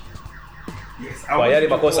punish. Yes, kwa yale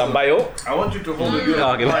makosa ambayo I want you to hold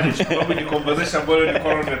your punish. Sababu ni conversation ambayo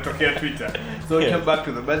ilikuwa inatokea Twitter. So we come back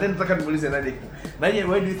to that. But then nataka nimuulize Nadia,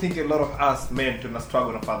 why do you think a lot of us men tuna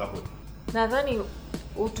struggle na fatherhood? Nadhani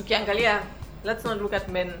tukiangalia, let's not look at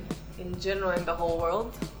men in general in the whole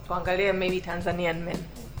world. Tuangalie maybe Tanzanian men.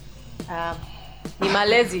 Ni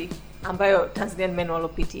malezi ambayo Tanzanian men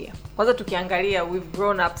walopitia. Kwanza tukiangalia we've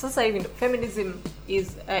grown up. Sasa hivi feminism is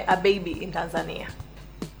a baby in Tanzania.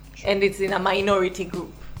 And it's in a minority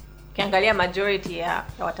group. Ukiangalia majority ya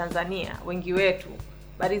Watanzania wengi wetu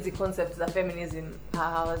bali hizi concepts za feminism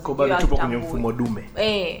bado tupo kwenye mfumo dume.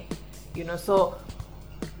 You know, so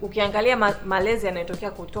ukiangalia malezi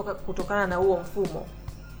yanayotokea kutokana na huo mfumo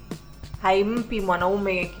haimpi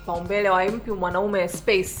mwanaume kipaumbele, haimpi mwanaume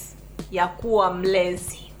space ya kuwa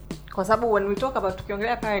mlezi. Kwa sababu when we talk about,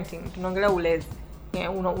 tukiongelea parenting tunaongelea ulezi.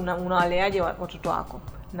 Unawaleaje watoto wako.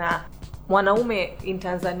 Na mwanaume in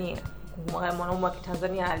Tanzania, mwanaume wa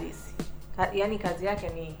Kitanzania halisi, yani kazi yake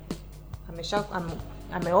ni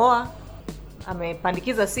ameoa,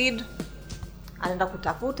 amepandikiza seed, anaenda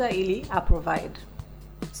kutafuta ili provide.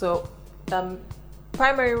 So the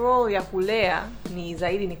primary role ya kulea ni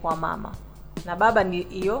zaidi ni kwa mama, na baba ni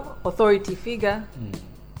hiyo authority figure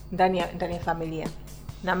ndani ya familia.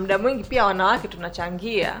 Na muda mwingi pia wanawake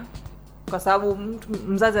tunachangia, kwa sababu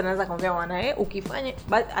mzazi anaweza kumwambia mwanae ukifanya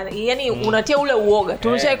yani unatia ule uoga.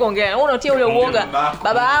 Tumeshaye kuongea, unatia ule uoga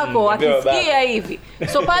baba yako akisikia hivi.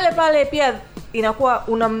 So pale pia inakuwa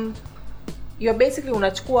you basically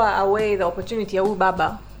unachukua away the opportunity ya huyu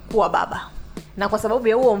baba kuwa baba. Na kwa sababu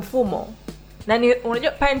ya huo mfumo, na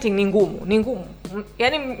unajua parenting ni ngumu.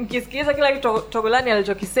 Yaani mkisikiliza kila kitu Togolani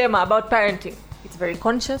alichokisema about parenting, it's very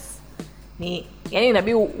conscious. Yani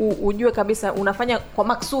inabidi ujue kabisa unafanya kwa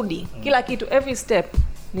maksudi. Kila kitu, every step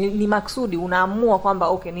ni maksudi. Unaamua kwamba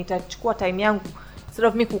okay, nitachukua time yangu instead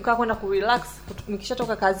of me kukaa kwenda kurelax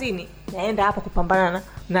nikishatoka kazini, naenda hapa kupambana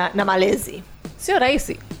na malezi. Sio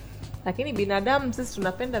rahisi. Lakini binadamu sisi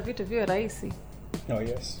tunapenda vitu viwe rahisi. Oh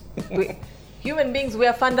yes. Human beings, we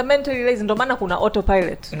are fundamentally lazy. Ndio maana kuna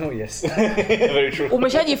autopilot. Oh yes. Very true.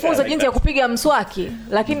 Umeshajifunza jinsi ya kupiga mswaki,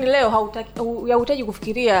 lakini leo hautaki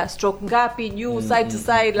kufikiria stroke ngapi juu, side to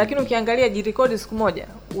side. Lakini ukiangalia jirekodi siku moja,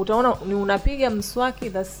 utaona ni unapiga mswaki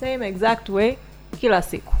the same exact way kila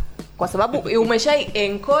siku. Kwa sababu umeshai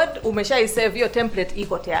encode, umeshai save hiyo template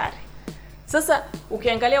iko tayari. Sasa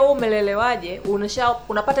ukiangalia wewe umelelewaje,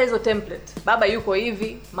 unapata hizo template. Baba yuko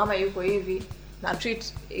hivi, mama yuko hivi. na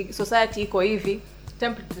treat society iko hivi,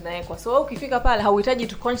 templates zinawekwa. So ukifika pale hauhitaji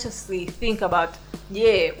to consciously think about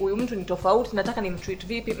huyu mtu ni tofauti, nataka nimtreat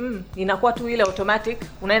vipi. Inakuwa tu ile automatic,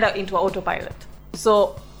 unaenda into autopilot.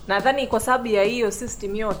 So nadhani kwa sababu ya hiyo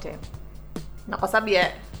system yote na kwa sababu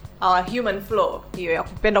ya our human flow hiyo ya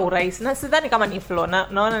kupenda urahisi, na sidhani kama ni flow,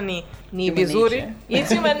 naona ni vizuri.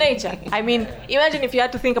 It's human nature. I mean, imagine if you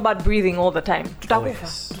had to think about breathing all the time. Tutakufa,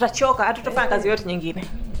 tutachoka, hatutafanya kazi yote nyingine.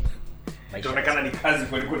 Itaonekana ni kazi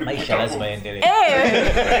kweli maisha lazima yaendelee.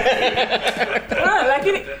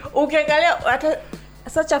 Lakini ukiangalia hata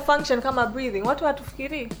such a function kama breathing, watu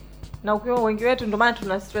hatufikiri. Na ukiwa wengi wetu ndio maana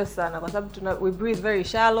tuna stress sana kwa sababu we breathe very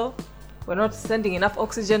shallow. We're not sending enough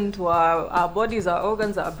oxygen to our bodies, our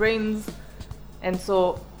organs, our brains. And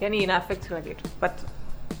so ina affect kila kitu. But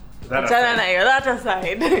that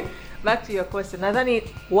aside. Back to your question. Nadhani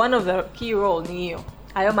one of the key role ni hiyo.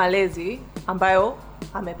 Hayo malezi ambayo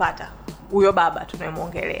amepata huyo baba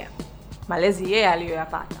tunayemuongelea. Malezi yeye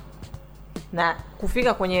aliyoyapata. Na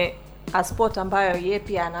kufika kwenye a spot ambayo yeye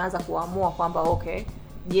pia anaanza kuamua kwamba okay,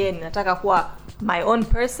 nataka kuwa my own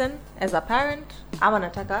person as a parent ama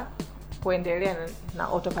nataka kuendelea na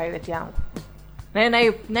autopilot yangu.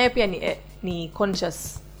 Nayo pia ni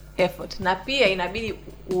conscious effort. Na pia inabidi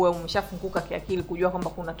uwe umeshafunguka kiakili kujua kwamba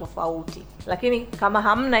kuna tofauti. Lakini kama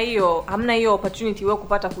hamna hiyo opportunity wewe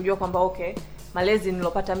kupata kujua kwamba okay, malezi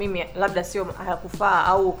nilopata mimi labda sio hayakufaa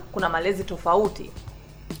au kuna malezi tofauti,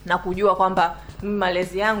 na kujua kwamba mimi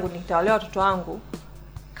malezi yangu nitawalea watoto wangu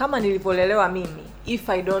kama nilivyolelewa mimi, if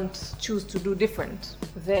I don't choose to do different,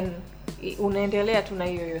 then unaendelea tu na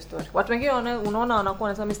hiyo story. Watu wengine unaona wanakuwa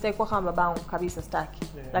wanasema mimi sitaki kuwa kama babangu kabisa, sitaki.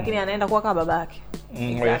 Lakini anaenda kuwa kama babake.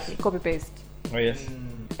 Exactly. Copy paste. Yes.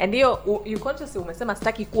 And you consciously umesema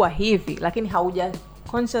sitaki kuwa hivi, lakini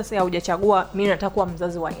haujachagua mimi nataka kuwa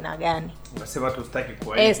mzazi wa aina gani. Unasema tu sitaki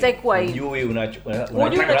kuwa hivi. Sitaki kuwa hivi.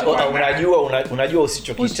 Unajua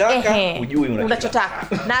usichokitaka, ujui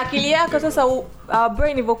unachotaka. Na akili yako sasa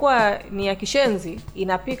brain ilivyokuwa ni ya kishenzi,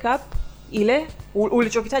 ina pick up ile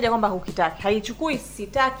ulichokitaja kwamba hukitaki. Haichukui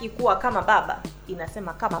sitaki kuwa kama baba,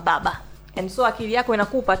 inasema kama baba. And so akili yako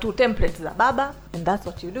inakupa tu templates za baba, and that's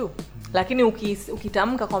what you do. Lakini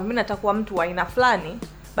ukitamka kwamba mimi nataka kuwa mtu wa aina fulani,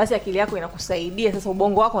 basi akili yako inakusaidia sasa,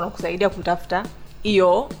 ubongo wako unakusaidia kutafuta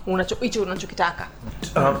hicho unachokitaka.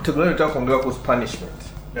 Tunataka kuongea kuhusu punishment.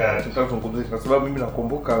 Tunataka kuzungumzia kwa sababu mimi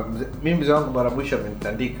nakumbuka mimi mzee wangu mara mwisho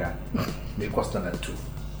amenitandika nilikuwa standard 2.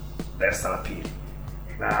 Darasa la pili.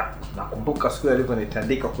 Na nakumbuka siku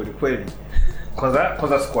alivyonitandika kweli.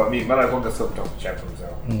 Kwanza sikuamini, mara kwanza sio mtu kuchapa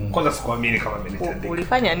mzao. Kwanza sikuamini kama amenitandika.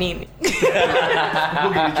 Ulifanya nini?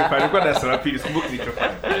 Sikumbuki nilichofanya, nilikuwa darasa la pili, sikumbuki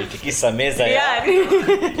nilichofanya. Alitikisa meza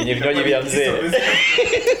yenye vinywaji vya mzee.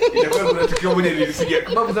 Ilikuwa kuna tukio moja nilisikia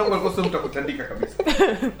kama mzangu alikuwa sio mtu kutandika kabisa.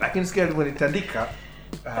 Lakini sikia alivyonitandika,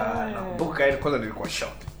 nakumbuka ile kwanza nilikuwa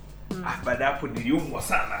shocked. Baada hapo niliumwa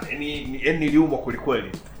sana. Yaani niliumwa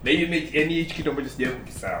kweli. Na hiyo kitu ambacho sijawahi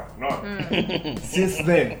kukisahau. Unaona? Since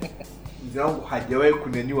then mzee wangu hajawahi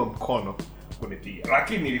kunyanyua mkono kunipiga.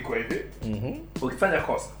 Lakini ilikuwa hivi. Ukifanya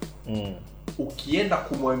kosa, ukienda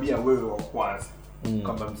kumwambia wewe wa kwanza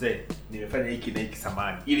kwamba mzee nimefanya hiki na hiki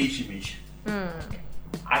samani, ili ishi imeisha.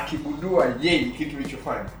 Akigundua yeye kitu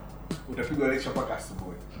kilichofanya, utapigwa lecture mpaka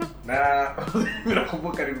asubuhi. Na mimi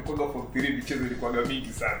nakumbuka nilikuwa form 3, michezo ilikuwa mingi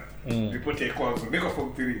sana. Ripoti ilikuwa nzuri. Niko form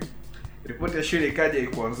 3. Ripoti ya shule ikaja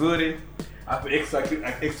ilikuwa nzuri. Hapo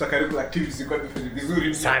extra curricular activities ilikuwa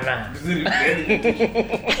vizuri sana. Vizuri.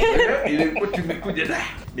 Ile ripoti imekuja da.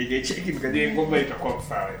 Nikacheki nikaje ngoma itakuwa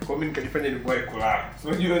sawa. Kwa mimi nikajifanya nilikuwa kulala.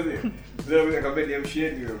 Sio jioni. Ndio nikamwambia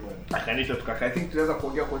niamshieni wewe bwana. Akanisha tukakaa. I think tunaweza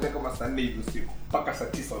kuongea kama saa 4 hivi usiku mpaka saa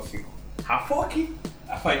 9 usiku. Hafoki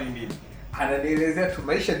afanye nini? Ananielezea tu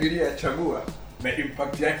maisha niliyochagua na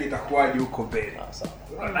impact yake itakuwaje huko mbele.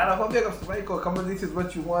 Sawa. Na anakwambia kama this is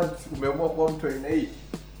what you want, umeamua kuwa mtu aina hii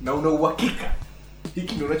na una uhakika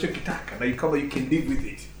hiki ndio unachokitaka na kama you can live with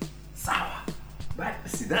it. Sawa.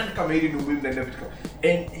 But sidhani kama hili ni muhimu na vitu kama.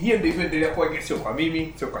 And hiyo ndio inaendelea kuwa sio kwa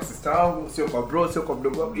mimi, sio kwa sister wangu, sio kwa bro, sio kwa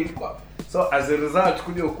mdogo wangu, ilikuwa. So as a result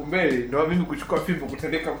kuja huko mbele ndio mimi kuchukua fimbo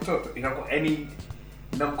kutendeka mtoto inakuwa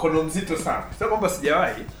na mkono mzito sana. Sio kwamba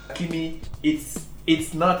sijawahi, lakini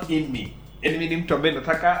it's not in me. Yaani mimi ni mtu ambaye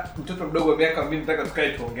nataka mtoto mdogo wa miaka mimi nataka tukae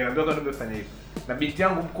tuongee, ndio kwa nini nimefanya hivi. Na binti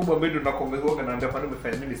yangu mkubwa ambaye ndo nakongeoga na ndio kwa nini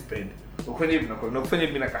nimefanya mimi spend. Ukifanya hivi na kufanya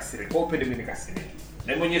hivi nakasirika. Kwa upende mimi nikasirika.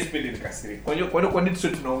 Na mwenyewe spend nikasirika. Kwa nini sio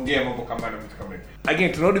tunaongea mambo kama na vitu kama hivi.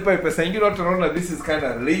 Again tunarudi pale pesa nyingine watu wanaona this is kind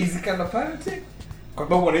of lazy kind of parenting. Kwa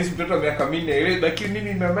sababu wanaishi mtoto wa miaka 4 lakini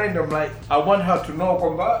mimi in my mind I'm like I want her to know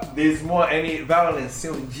kwamba there's more any violence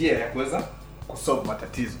sio njia ya kuweza kusolve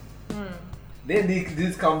matatizo. Then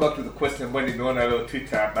this come back to the question ambayo nimeona leo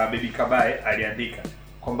Twitter Baby Kabaye aliandika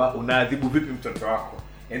kwamba unaadhibu vipi mtoto wako,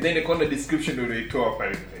 and then iko na description uliyoitoa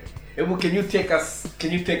pale. Hebu can you take us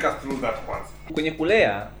through that once? Kwenye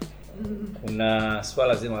kulea kuna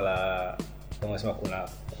swala zima la kama nasema kuna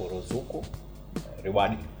kuruzuku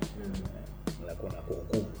reward na kuna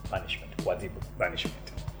kuhukumu punishment, kuadhibu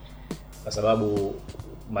punishment. Kwa sababu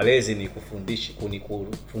malezi ni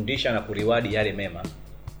kufundisha na kuriwadi yale mema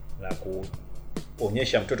na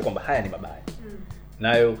kuonyesha mtoto kwamba haya ni mabaya.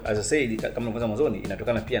 Nayo as I said kama nilivyoanza mwanzoni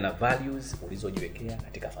inatokana pia na values ulizojiwekea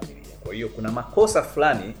katika familia. Kwa hiyo kuna makosa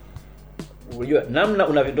fulani unajua namna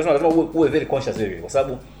lazima uwe very conscious wewe, kwa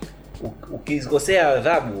sababu ukikosea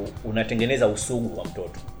adhabu unatengeneza usugu wa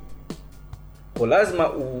mtoto. Kwa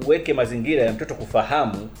lazima uweke mazingira ya mtoto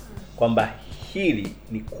kufahamu kwamba hili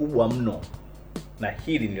ni kubwa mno na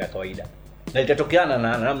hili ni la kawaida, na litatokeana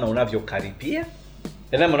na namna unavyokaribia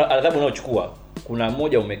na namna adhabu unayochukua. Kuna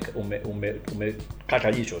mmoja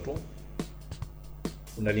umekata jicho tu,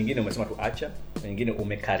 kuna lingine umesema tu acha, na lingine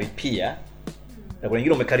umekaripia, na kuna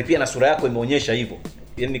lingine umekaripia na sura yako imeonyesha hivyo,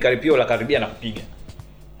 yaani karipio la karibia na kupiga,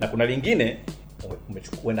 na kuna lingine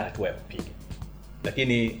umechukua na hatua ya kupiga.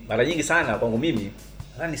 Lakini mara nyingi sana kwangu mimi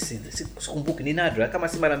nadhani sikumbuki, ni nadra kama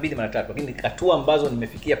si mara 2 mara 3, lakini hatua ambazo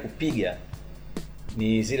nimefikia kupiga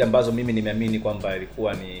ni zile ambazo mimi nimeamini kwamba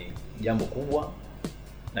ilikuwa ni jambo kubwa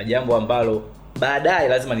na jambo ambalo baadaye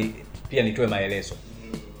lazima pia nitoe maelezo.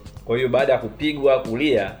 Kwa hiyo baada ya kupigwa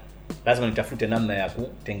kulia lazima nitafute namna ya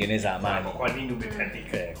kutengeneza amani. Kwa nini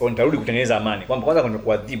umetandika? Kwa hiyo nitarudi kutengeneza amani. Kwamba kwanza kuna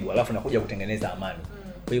kuadhibu alafu nakuja kutengeneza amani.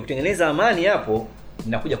 Kwa hiyo kutengeneza amani hapo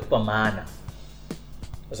ninakuja kupa maana.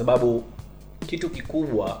 Kwa sababu kitu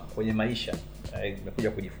kikubwa kwenye maisha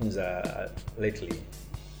nimekuja kujifunza lately,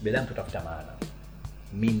 bila mtu tafuta maana,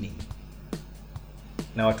 meaning.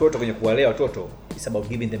 Na watoto kwenye kuwalea watoto is about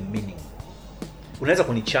giving them meaning. Unaweza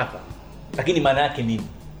kunichapa lakini maana yake nini?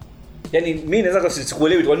 Yaani mimi naweza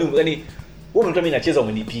kusikuelewi kwa nini, yaani wewe mtu mimi nacheza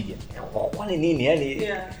umenipiga. Kwa nini? Yaani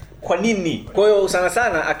kwa nini? Kwa hiyo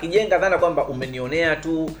sana akijenga dhana kwamba umenionea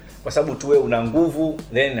tu kwa sababu tu wewe una nguvu,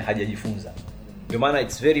 then hajajifunza. Ndio maana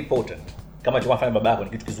it's very important. Kama tunafanya baba yako ni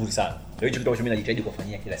kitu kizuri sana. Ndio hicho kitu ambacho mimi najitahidi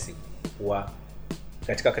kufanyia kila siku.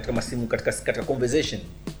 Katika masimu, katika conversation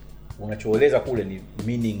unachoeleza kule ni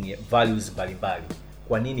meaning, values mbalimbali.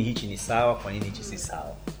 Kwa nini hichi ni sawa, kwa nini hichi si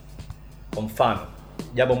sawa? Kwa mfano,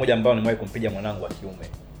 jambo moja ambalo nimewahi kumpiga mwanangu wa kiume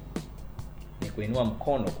ni kuinua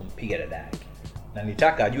mkono kumpiga dada yake. Na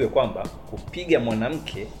nitaka ajue kwamba kupiga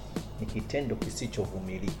mwanamke ni kitendo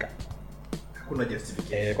kisichovumilika. Hakuna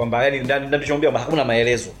justification. Kwamba yani ndio hakuna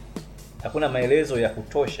maelezo. Hakuna maelezo ya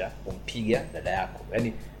kutosha kumpiga dada yako.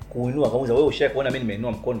 Yaani kuinua kauza wewe ushaye kuona mimi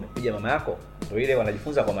nimeinua mkono nimepiga mama yako, ndio ile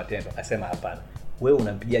wanajifunza kwa matendo. Akasema hapana. Wewe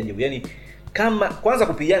unampigaje? Yaani kama kwanza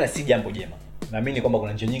kupigana si jambo jema. Naamini kwamba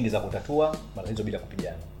kuna njia nyingi za kutatua matatizo bila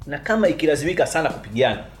kupigana. Na kama ikilazimika sana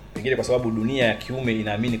kupigana, pengine kwa sababu dunia ya kiume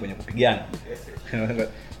inaamini kwenye kupigana.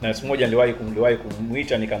 Na siku moja niliwahi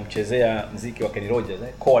kumuita nikamchezea muziki wa Kenny Rogers,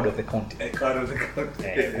 Chord of the County.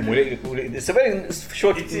 It's a very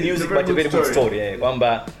short music but a very good story.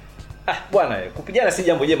 Kwamba bwana kupigana si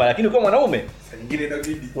jambo jema, lakini ukiwa mwanaume nyingine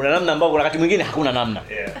inabidi una namna ambapo wakati mwingine hakuna namna.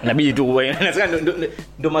 Inabidi tu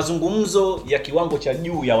ndio mazungumzo ya kiwango cha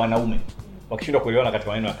juu ya wanaume wakishindwa kuelewana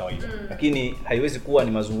katika maneno ya kawaida. Lakini haiwezi kuwa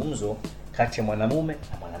ni mazungumzo kati ya mwanamume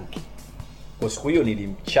na mwanamke. Kwa siku hiyo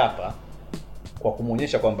nilimchapa kwa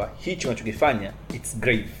kumuonyesha kwamba hicho unachokifanya it's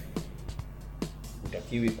grave.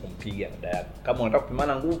 Utakiwi kumpiga dada yako. Kama unataka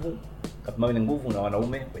kupimana nguvu, kapimane nguvu na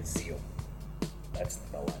wanaume wenzio. That's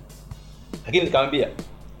number 1. Lakini nikamwambia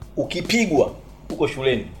ukipigwa uko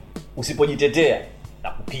shuleni usipojitetea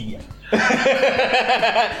na kupiga.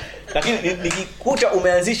 Lakini nikikuta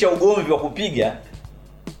umeanzisha ugomvi wa kupiga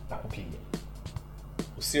na kupiga.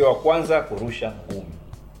 Usio wa kwanza kurusha ngumi.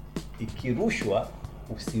 Ikirushwa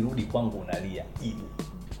usirudi kwangu unalia ibu.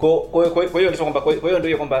 Kwa hiyo nisema kwamba kwa hiyo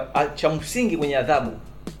ndio kwamba cha msingi kwenye adhabu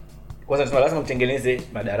kwanza tunasema lazima mtengeneze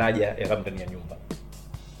madaraja ya adhabu ndani ya nyumba.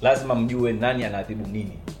 Lazima mjue nani anaadhibu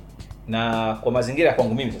nini. Na kwa mazingira ya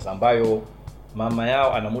kwangu mimi sasa ambayo mama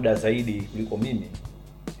yao ana muda zaidi kuliko mimi,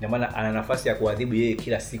 ina maana ana nafasi ya kuadhibu yeye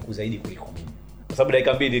kila siku zaidi kuliko mimi. Kwa sababu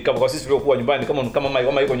dakika 2 kama kwa sisi tuliokuwa nyumbani kama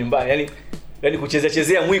mama yuko nyumbani, yani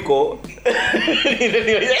kuchezea mwiko.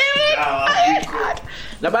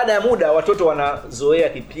 Na baada ya muda watoto wanazoea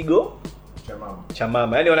kipigo cha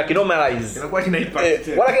mama. Yaani wana kinomalize. Inakuwa kina impact.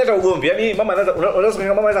 Wala kileta ugomvi. Yaani mama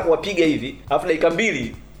anaweza kuwapiga hivi, alafu dakika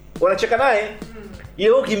 2 wanacheka naye. Ile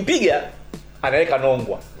ukimpiga anaweka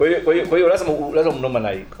nongwa. Kwa hiyo lazima mnoma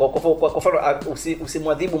naye. Kwa mfano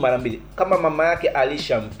usimwadhibu mara 2. Kama mama yake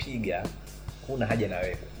alishampiga, kuna haja na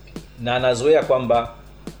wewe. na anazoea kwamba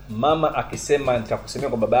mama akisema nitakusemea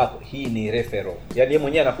kwa baba yako, hii ni referral. Yaani yeye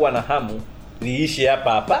mwenyewe anakuwa na hamu niishi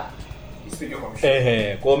hapa hapa.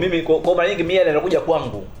 Kwa mimi kwa mara nyingi mimi anakuja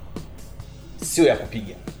kwangu sio ya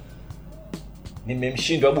kupiga.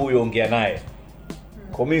 Nimemshindwa hebu huyo ongea naye.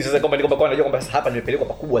 Kwa mimi sasa kwamba niko najua kwamba hapa nimepelekwa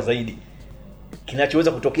pakubwa zaidi.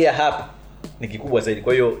 Kinachoweza kutokea hapa ni kikubwa zaidi.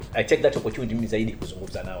 Kwa hiyo I take that opportunity mimi zaidi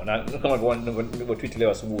kuzungumza nao. Na kama nilivyo tweet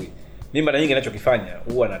leo asubuhi, mimi mara nyingi ninachokifanya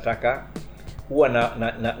huwa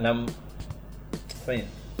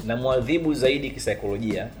na mwadhibu zaidi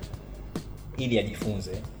kisaikolojia ili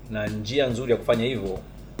ajifunze, na njia nzuri ya kufanya hivyo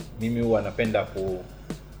mimi huwa napenda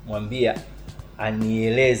kumwambia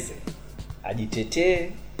anieleze, ajitetee,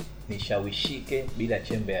 nishawishike bila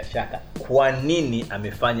chembe ya shaka kwa nini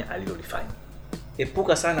amefanya alilolifanya.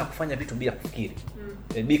 Epuka sana kufanya vitu bila kufikiri.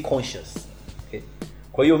 Be conscious. Okay?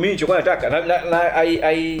 Kwa hiyo mimi nilichokuwa nataka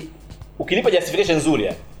ukinipa justification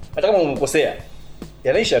nzuri hata kama umekosea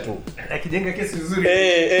yanaisha tu. Akijenga kesi nzuri.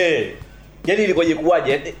 Yaani ilikoje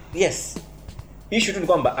kuwaje? Yes. Issue tu ni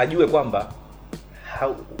kwamba ajue kwamba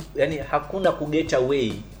yani hakuna kuget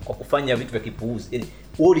away kwa kufanya vitu vya kipuuzi. Yaani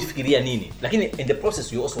wewe ulifikiria nini? Lakini in the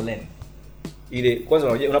process you also learn. Ile kwanza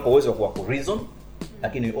unapoweza kuwa ku reason,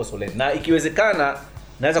 lakini you also learn. Na ikiwezekana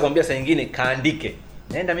naweza kumwambia saa nyingine kaandike.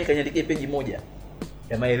 Naenda mimi kaniandikie page moja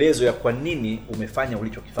ya maelezo ya kwa nini umefanya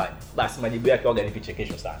ulichokifanya. Basi majibu yake waga ni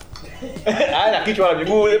vichekesho sana. Hana kichwa wala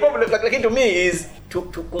miguu. Lakini to me is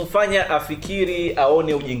kumfanya afikiri,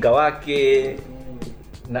 aone ujinga wake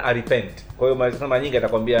na arepent. Kwa hiyo mara nyingi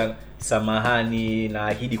atakwambia samahani na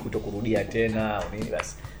ahidi kutokurudia tena au nini.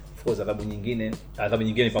 Basi of course adhabu nyingine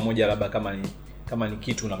ni pamoja labda kama ni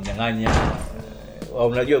kitu unamnyang'anya, au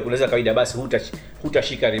unajua kuleza kawaida, basi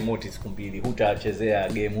hutashika remote siku 2, hutachezea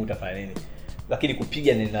game, hutafanya nini. Lakini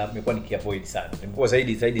kupiga nimekuwa nikiavoid sana. Nimekuwa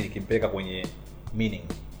zaidi nikimpeleka kwenye meaning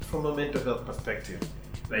from a mental health perspective,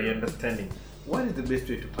 like understanding what is the best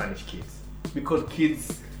way to punish kids, because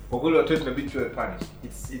kids kwa kweli watoto inabidi tuwe punish.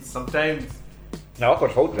 It's sometimes na wako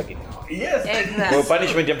tofauti, lakini yes, exactly. Kwa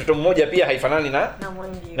punishment ya mtoto mmoja pia haifanani na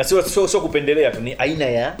mwingine, na sio kupendelea tu, ni aina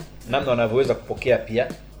ya namna wanavyoweza kupokea pia.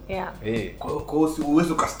 Yeah. Kwa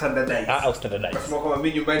uwezo ka standardize. Standardize. Kwa sababu kama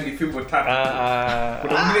mimi nyumbani ni fimbo 3.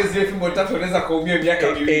 Kuna mwingine zile fimbo 3 unaweza kaumia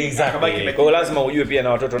miaka miwili. Exactly. Kwa lazima ujue pia na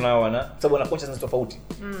watoto nao sababu wana conscience tofauti.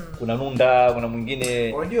 Kuna nunda, kuna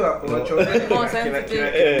mwingine. Unajua unachoongea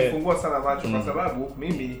kinafungua sana macho kwa sababu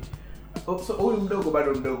mimi huyu mdogo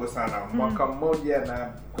bado mdogo sana, mwaka mmoja na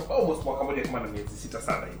almost mwaka mmoja kama na miezi 6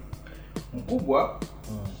 sana hivi. Mkubwa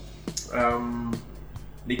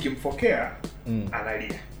nikimfokea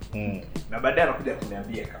analia. Na baadaye anakuja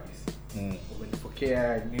kuniambia kabisa.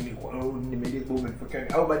 Umenifokea nini? Nimelia kwa umenifokea.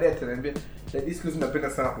 Au baadaye ataniambia, "Daddy, siku hizi napenda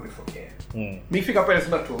sana kunifokea." Mimi fika pale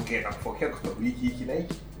lazima tuongee na kufokea kwa sababu hiki na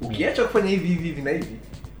hiki. Ukiacha kufanya hivi na hivi,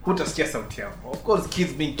 hutasikia sauti yangu. Of course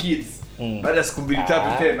kids being kids. Baada ya siku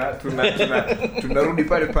 2-3 tena tunarudi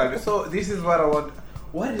pale. So this is what I want.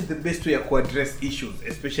 What is the best way to address issues,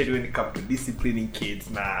 especially when it comes to disciplining kids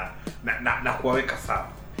na kuwaweka sawa?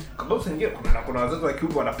 Kwa sababu sengine kuna wazazi wa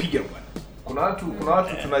kiume wanapiga bwana. Kuna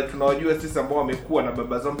watu tunawajua sisi ambao wamekuwa na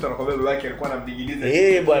baba zao, mtu anakuambia baba yake alikuwa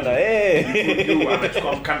anamdigiliza. Bwana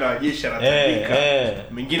anachukua mkanda wa jeshi anatandika.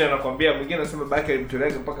 Mwingine anakuambia, mwingine anasema baba yake alimtolea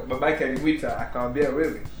mpaka baba yake alimuita akamwambia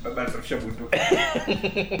wewe, baba atarusha bunduki.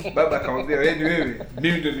 Baba akamwambia wewe,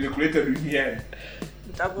 mimi ndio nilikuleta duniani.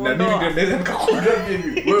 Na mimi ndio naweza nikakuondoa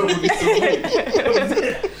mimi. Wewe unisubiri.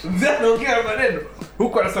 Mzee anaongea maneno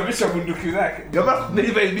huko anasababisha bunduki zake. Jamaa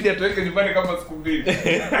niliva ibidi atoeke nyumbani kama siku 2.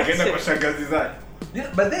 Akaenda kwa shangazi zake.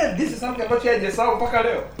 But then this is something about yaje sawa mpaka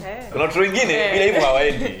leo. Kuna watu wengine bila hivyo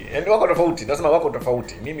hawaendi. Yaani wako tofauti. Nasema wako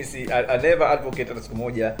tofauti. Mimi I never advocate hata siku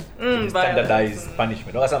moja standardize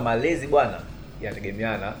punishment. Wakasema malezi bwana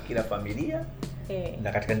yanategemeana kila familia.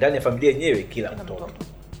 Na katika ndani ya familia yenyewe kila mtoto.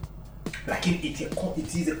 Lakini it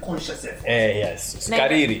is a conscious effort. Yes.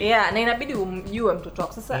 Sikariri. Na inabidi umjue mtoto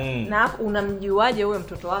wako. Sasa na hapo unamjuaje wewe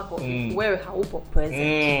mtoto wako wewe haupo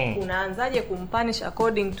present? Unaanzaje kumpunish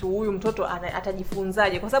according to huyu mtoto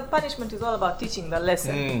atajifunzaje? Kwa sababu punishment is all about teaching the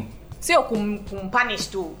lesson. Sio kumpunish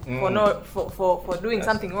tu for doing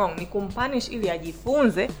something wrong. Ni kumpunish ili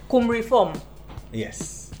ajifunze, kumreform.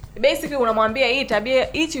 Yes. Basically unamwambia hii tabia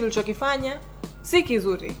hichi ulichokifanya si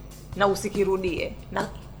kizuri na usikirudie. Na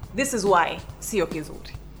this is why sio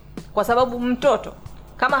kizuri. Kwa sababu mtoto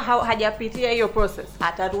kama hajapitia hiyo process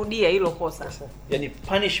atarudia hilo kosa. Yani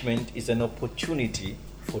punishment is an opportunity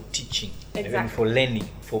for teaching, exactly. For learning,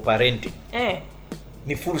 for parenting.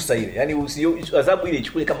 Ni fursa ile. Yani adhabu ile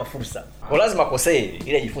ichukue kama fursa. Kwa lazima akosee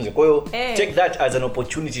ili ajifunze. Kwa hiyo take that as an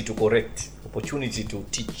opportunity to correct, opportunity to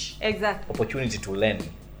teach. Exactly. Opportunity to learn,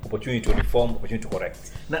 opportunity to reform, opportunity to correct.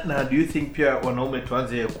 Na do you think pia wanaume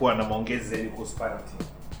tuanze kuwa na maongezi zaidi kuhusu parenting?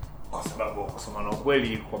 Kwa sababu kusema na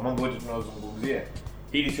ukweli kwa mambo yote tunayozungumzia,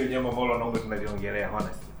 hili sio jambo ambalo wanaume tunaliongelea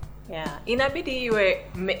honestly. Yeah, inabidi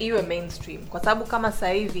iwe mainstream kwa sababu kama sasa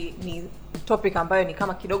hivi ni topic ambayo ni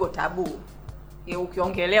kama kidogo tabu.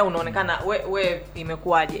 Ukiongelea unaonekana we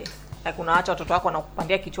imekuaje? Like unaacha watoto wako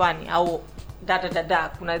wanakupandia kichwani au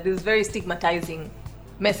kuna this very stigmatizing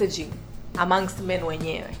messaging amongst men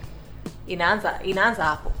wenyewe. Inaanza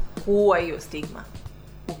hapo kuua hiyo stigma.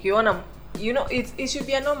 Ukiona it should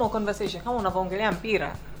be a normal conversation. Kama unavyoongelea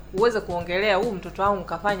mpira, uweze kuongelea mtoto wangu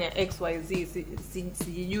kafanya XYZ,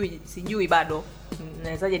 sijui bado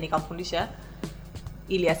nawezaje nikamfundisha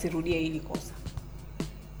ili asirudie hili kosa.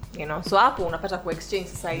 So hapo unapata ku exchange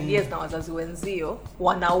ideas na wazazi wenzio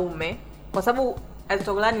wanaume, kwa sababu as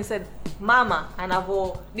Togolani said, mama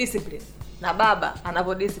anavo discipline na baba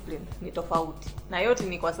anavo discipline ni tofauti. Na yote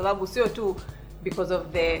ni kwa sababu sio tu because of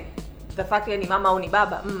the fact ni mama au ni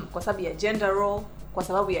baba, kwa sababu ya gender role, kwa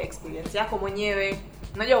sababu ya experience yako mwenyewe.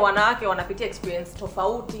 Unajua wanawake wanapitia experience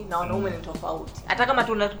tofauti na wanaume ni tofauti. Hata kama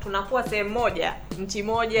tunakuwa sehemu moja, nchi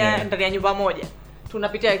moja, ndani ya nyumba moja,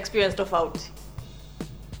 tunapitia experience tofauti.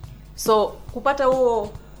 So kupata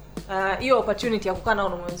hiyo opportunity ya kukaa na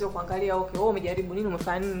wanaume wenzio kuangalia wewe umejaribu nini,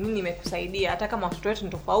 umefanya nini imekusaidia, hata kama watoto wetu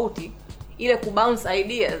ni tofauti, ile kubounce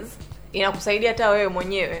ideas inakusaidia hata wewe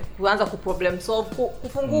mwenyewe kuanza kuproblem solve,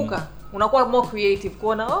 kufunguka. Unakuwa more creative,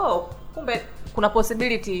 kuona kumbe kuna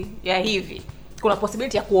possibility ya hivi. Kuna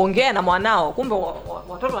possibility ya kuongea na mwanao. Kumbe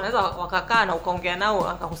watoto wanaweza wakakaa na ukaongea nao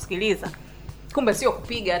akakusikiliza. Kumbe sio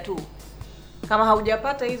kupiga tu. Kama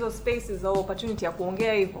haujapata hizo spaces au opportunity ya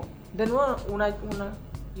kuongea hivyo, then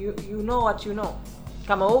you know what you know.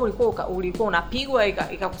 Kama wewe ulikuwa unapigwa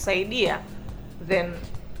ikakusaidia, then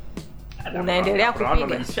unaendelea kupiga.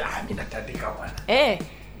 Mimi natandika bwana.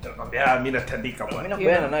 Nitakwambia mimi natandika bwana. Mimi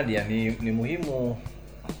nakubaliana na Nadia, ni muhimu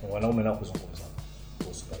wanaume nao kuzungumza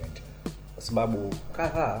kuhusu parenting. Kwa sababu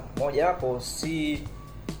kadhaa, moja hapo si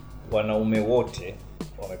wanaume wote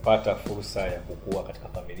wamepata fursa ya kukua katika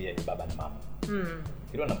familia ya baba na mama.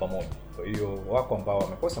 Hilo namba moja. Kwa hiyo wako ambao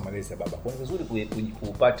wamekosa malezi ya baba. Kwa hiyo vizuri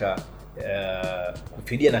kupata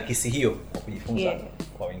kufidia nakisi hiyo kwa kujifunza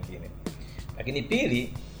kwa wengine. Lakini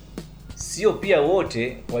pili, sio pia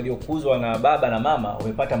wote waliokuzwa na baba na mama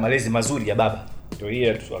wamepata malezi mazuri ya baba. Ndio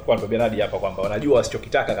hiyo tulikuwa tunabia Nadia hapa kwamba wanajua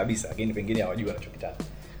wasichokitaka kabisa, lakini pengine hawajui wanachokitaka.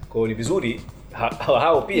 Kwa hiyo ni vizuri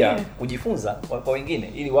hao pia kujifunza kwa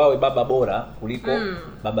wengine ili wawe baba bora kuliko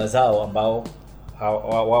baba zao ambao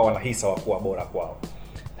wao wanahisa wakuwa bora kwao.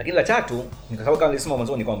 Lakini la tatu, nikasema kama nilisema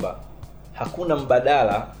mwanzo ni kwamba hakuna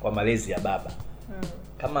mbadala wa malezi ya baba.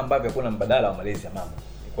 Kama ambavyo hakuna mbadala wa malezi ya mama.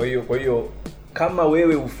 Kwa hiyo kama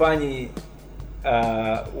wewe ufanyi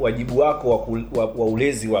wajibu wako wa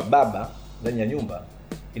ulezi wa baba ndani ya nyumba,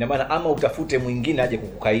 ina maana ama utafute mwingine aje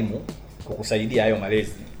kukukaimu kukusaidia hayo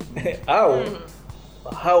malezi au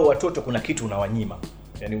hao watoto kuna kitu unawanyima,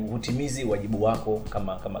 yani hutimizi wajibu wako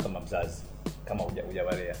kama mzazi, kama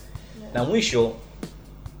hujawalea. Na mwisho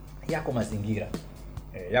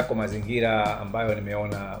yako mazingira ambayo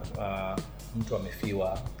nimeona mtu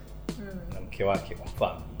amefiwa na mke wake kwa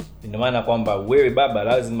mfano. Ina maana kwamba wewe baba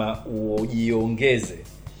lazima ujiongeze,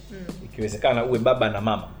 ikiwezekana uwe baba na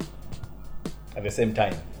mama at the same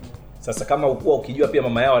time. Sasa kama ukijua pia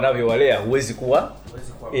mama yao anavyowalea, huwezi kuwa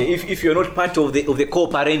if you're not part of the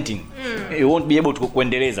co-parenting, you won't be able to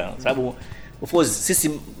kuendeleza. Sababu of course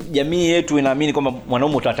sisi jamii yetu inaamini kwamba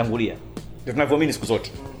mwanaume utatangulia. Ndio tunavyoamini siku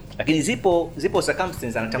zote. Lakini zipo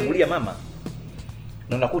circumstances anatangulia mama.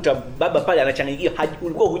 Na unakuta baba pale anachangia,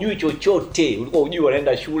 ulikuwa hujui chochote, ulikuwa hujui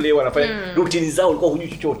wanaenda shule, wanafanya routine zao, ulikuwa hujui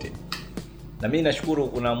chochote. Na mimi nashukuru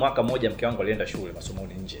kuna mwaka mmoja mke wangu alienda shule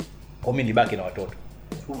masomoni nje. Kwa mimi nibaki na watoto.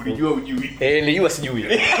 Ulijua hujui? Nilijua sijui.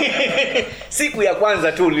 Siku ya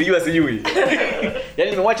kwanza tu nilijua sijui.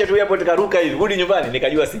 Yaani nimemwacha tu hapo nikaruka hivi, rudi nyumbani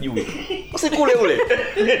nikajua sijui. Usiku ule.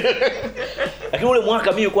 Lakini ule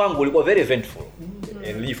mwaka mimi kwangu ulikuwa very eventful.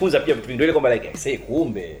 Nilijifunza pia vitu vingi, ile kwamba like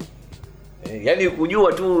kumbe yaani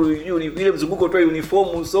kujua tu ile mzunguko tu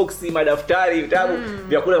uniform, socks, madaftari, vitabu,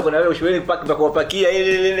 vyakula kwa nawe shuleni mpaka kuwapakia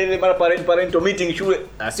ile mara parental meeting shule.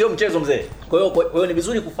 Sio mchezo mzee. Kwa hiyo ni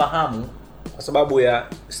vizuri kufahamu kwa sababu ya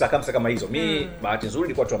circumstances kama hizo. Mimi bahati nzuri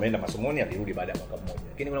nilikuwa tu ameenda masomoni, alirudi baada ya mwaka mmoja.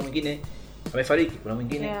 Lakini kuna mwingine amefariki, kuna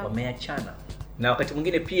mwingine wameachana. Na wakati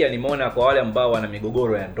mwingine pia nimeona kwa wale ambao wana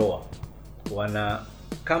migogoro ya ndoa,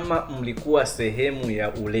 kama mlikuwa sehemu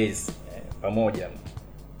ya ulezi pamoja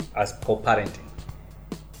as co-parenting,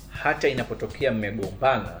 hata inapotokea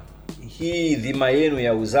mmegombana, hii dhima yenu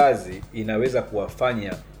ya uzazi inaweza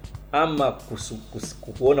kuwafanya ama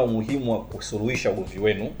kuona umuhimu wa kusuluhisha ugomvi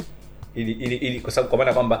wenu ili kwa sababu kwa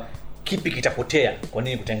maana kwamba kipi kitapotea, kwa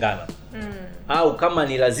nini kutengana? Au kama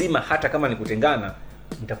ni lazima, hata kama ni kutengana,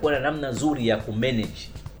 mtakuwa na namna nzuri ya kumanage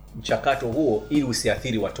mchakato huo ili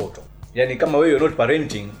usiathiri watoto. Yani kama wewe not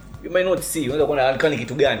parenting, you might not see, unaweza kuona alikuwa ni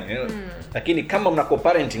kitu gani. Lakini kama mna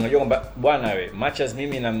co-parenting, unajua kwamba bwana wewe, matches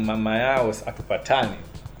mimi na mama yao hatupatani,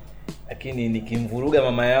 lakini nikimvuruga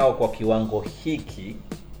mama yao kwa kiwango hiki,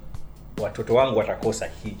 watoto wangu watakosa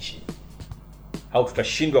hichi. Au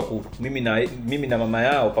tutashindwa mimi na mama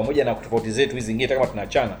yao pamoja na tofauti zetu hizi zingine kama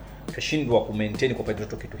tunaachana, tutashindwa ku-maintain kwa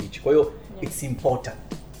watoto kitu hichi. Kwa hiyo it's important.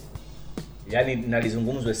 Yani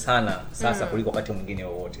nalizungumzwe sana sasa kuliko wakati mwingine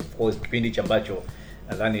wowote. Of course kipindi ambacho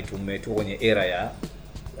nadhani tumetoka kwenye era ya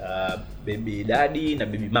baby daddy na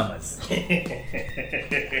baby mamas.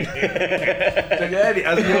 Tagari,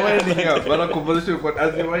 as you're winding up, bana conversation but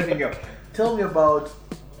as you're winding up, tell me about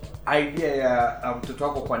idea ya mtoto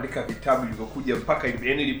wako kuandika vitabu ilivyokuja mpaka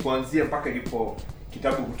ilipoanzia mpaka ilipo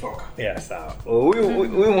kitabu kutoka. Yeah, sawa.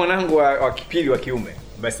 Huyu mwanangu wa kipili wa kiume,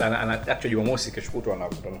 basi ana actually Jumamosi kesho kutwa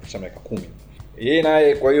anafikisha miaka 10. Yeye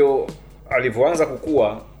naye kwa hiyo alivyoanza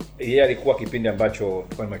kukua, yeye alikuwa kipindi ambacho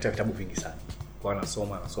tulikuwa tunachapa vitabu vingi sana. Kwa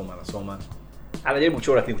anasoma. Anajaribu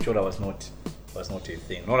kuchora, lakini kuchora was not a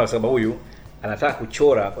thing. Unaona, sababu huyu anataka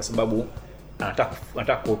kuchora kwa sababu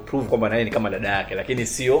anataka kuprove kwamba naye ni kama dada yake, lakini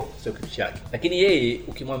sio kitu chake. Lakini yeye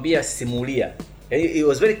ukimwambia simulia, he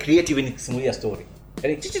was very creative in simulia story.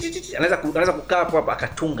 Yaani anaweza kukaa hapo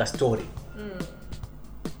akatunga story.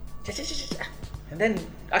 And then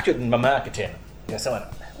actually mama yake tena akasema,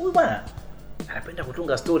 huyu bwana anapenda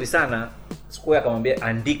kutunga story sana. Siku akamwambia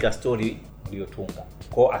andika story uliyotunga.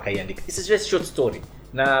 Kwa akaiandika. This is just short story.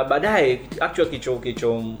 Na baadaye actually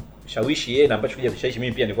kicho shawishi yeye na ambacho kuja kushawishi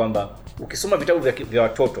mimi pia ni kwamba ukisoma vitabu vya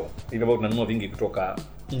watoto hivi ambavyo tunanunua vingi kutoka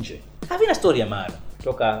nje, havina story ya maana.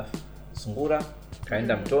 Kutoka sungura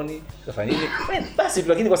kaenda mtoni kafanya nini basi tu,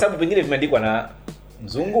 lakini kwa sababu vingine vimeandikwa na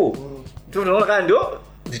mzungu tunaona kama ndio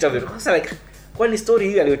vitabu vya sasa. Like kwani story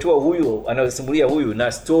hii aliyotoa huyu anayosimulia huyu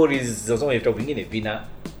na stories zilizosoma vitabu vingine vina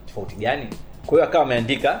tofauti gani? Kwa hiyo akawa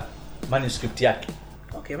ameandika manuscript yake.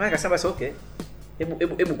 Okay, maana akasema basi okay,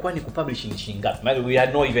 hebu kwani kupublish ni shilingi ngapi? Maana we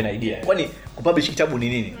had no even idea. Kwani kupublish kitabu ni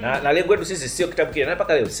nini? Na lengo letu sisi sio kitabu kile, na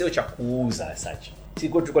mpaka leo sio cha kuuza such. Sisi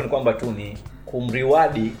kwetu tulikuwa ni kwamba tu ni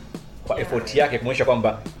kumreward kwa effort yake, kumwonyesha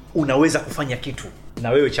kwamba unaweza kufanya kitu na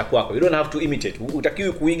wewe cha kwako. You don't have to imitate.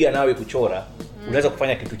 Utakiwi kuiga nawe kuchora. Unaweza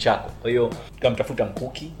kufanya kitu chako. Kwa hiyo tukamtafuta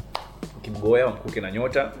Mkuki, Kimgoya, Mkuki na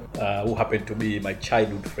Nyota, who happened to be my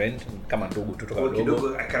childhood friend, kama ndugu tu toka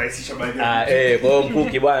kidogo akarahisisha baadhi. Kwa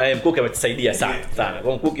Mkuki bwana, Mkuki ametusaidia sana.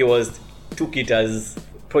 Kwa Mkuki took it as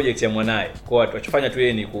project ya mwanae. Kwa tuachofanya tu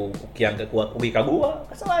yeye ni kukikagua.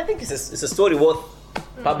 Akasema I think it's a story worth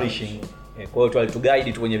publishing. Kwa hiyo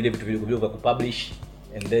alituguide tu kwenye vile vitu vidogo vya kupublish,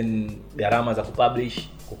 and then gharama za kupublish,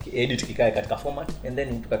 kuedit kikae katika format, and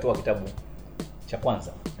then tukatoa kitabu cha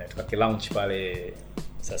kwanza na tukakilaunch pale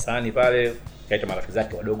Sasani pale, kaita marafiki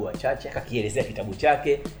zake wadogo wachache, akakielezea kitabu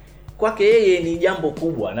chake. Kwake yeye ni jambo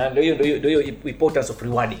kubwa, na ndio hiyo importance of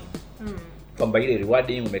rewarding. Kwamba ile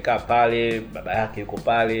rewarding, umekaa pale, baba yake yuko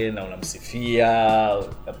pale na unamsifia,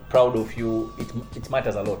 proud of you, it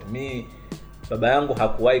matters a lot. Baba yangu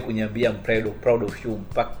hakuwahi kuniambia proud of you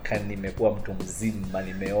mpaka nimekuwa mtu mzima,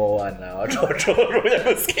 nimeoa na watoto.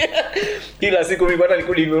 Unasikia? Kila siku mimi hata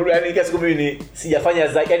yani kila siku mimi sijafanya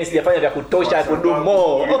yani sijafanya vya kutosha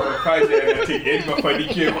kudumo. Fanya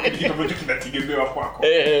mafanikio kwa kitu ambacho kinategemewa kwako.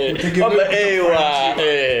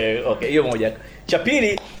 Okay, hiyo moja. Cha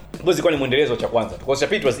pili basi ilikuwa ni muendelezo cha kwanza. Kwa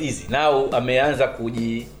sababu it was easy. Now ameanza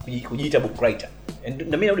kujiita book writer.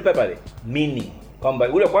 Na mimi narudi pale meaning kwamba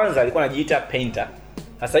yule kwanza alikuwa anajiita painter.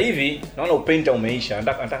 Sasa hivi naona upainter umeisha,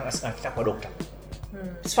 nataka kwa doctor.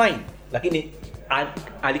 It's fine. Lakini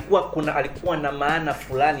alikuwa na maana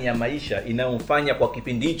fulani ya maisha inayomfanya kwa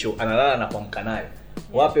kipindi hicho analala na kuamka nayo.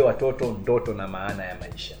 Wape watoto ndoto na maana ya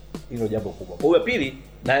maisha. Hilo jambo kubwa. Kwa hiyo pili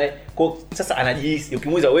na kwa sasa anajihisi,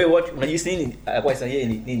 ukimuuliza wewe unajihisi nini? Alikuwa sasa yeye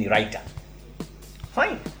ni writer.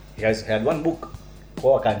 Fine. He had one book.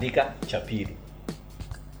 Kwa akaandika cha pili.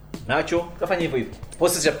 Nacho tukafanya hivyo.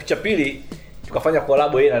 Process cha pili tukafanya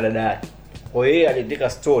collab yeye na dada yake. Kwa hiyo yeye aliandika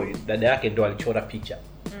story, dada yake ndo alichora picha.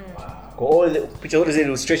 Kwa all the picha zote zile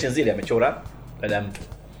illustrations zile amechora dada mtu.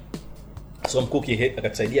 So Mkuki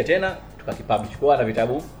akatusaidia tena tukakipublish. Kwa na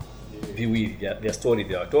vitabu viwili vya story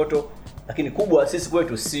vya watoto, lakini kubwa sisi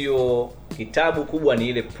kwetu sio kitabu, kubwa ni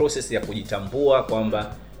ile process ya kujitambua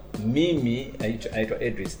kwamba mimi naitwa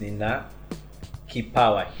Edris, nina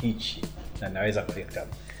kipawa hichi na naweza kuandika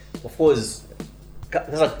kitabu. Of course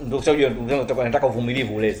Sasa ndio nataka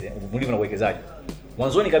uvumilivu uvumilivu na uwekezaji.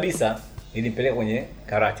 Mwanzoni kabisa nilimpeleka kwenye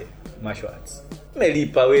karate, martial arts.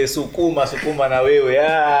 Melipa wewe sukuma na wewe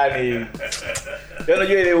yani.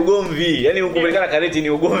 Unajua ile ugomvi, yani ukupelekana karate ni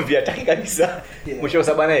ugomvi hataki kabisa. Mwisho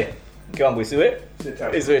sababu naye mke wangu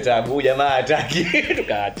isiwe tabu jamaa hataki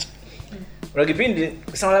tukaacha. Kuna kipindi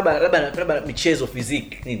kusema labda michezo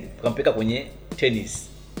physique nini, tukampeleka kwenye tennis.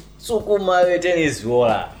 Sukuma wewe tennis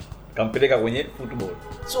wala. Kampeleka kwenye football.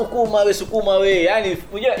 Sukuma wewe yani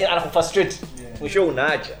unajua anakufrustrate. Mwisho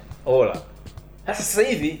unaacha. Ola. Sasa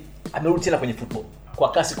hivi amerudi tena kwenye football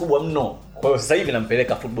kwa kasi kubwa mno. Kwa hiyo sasa hivi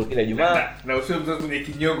nampeleka football kila Ijumaa na usio mzazi kwenye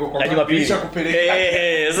kinyongo kwa Jumapili kupeleka.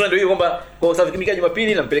 Sasa ndio hiyo kwamba kwa sababu kimika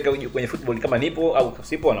Jumapili nampeleka kwenye football kama nipo au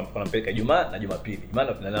sipo nampeleka Ijumaa na Jumapili.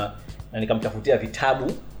 Maana na nikamtafutia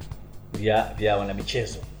vitabu vya wana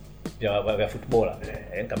michezo vya footballer.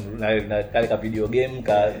 Na kale ka video game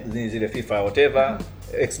ka zile FIFA whatever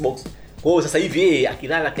Xbox. Kwa hiyo sasa hivi yeye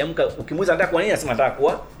akilala akiamka ukimuuliza anataka kwa nini anasema anataka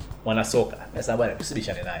kuwa mwana soka. Sasa bwana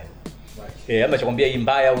tusibishane naye. Ama chakwambia hii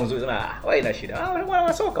mbaya au nzuri sana. Wewe ina shida.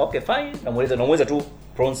 Mwana soka okay fine. Namueleza tu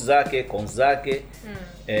pros zake, cons zake.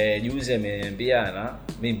 Juzi ameniambia na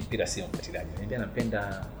mimi mpira sio mfuatiliaji. Ameniambia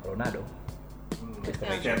napenda Ronaldo.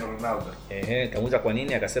 Kamuuliza kwa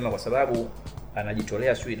nini akasema kwa sababu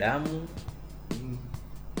anajitolea sui damu.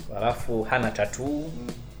 Alafu hana tattoo.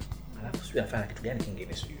 Alafu sio anafanya kitu gani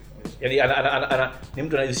kingine sio. Yaani ana ni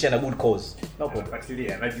mtu anajihusisha na good cause.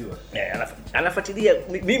 Anafuatilia, anajua. Anafuatilia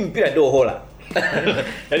mimi mpira ndio hola.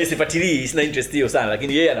 Yaani sifuatilii, sina interest hiyo sana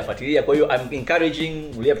lakini yeye anafuatilia. Kwa hiyo I'm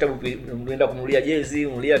encouraging ulia vitabu, unaenda kununulia jezi,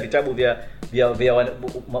 ununulia vitabu vya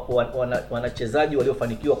wanachezaji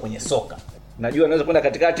waliofanikiwa kwenye soka. Najua unaweza kwenda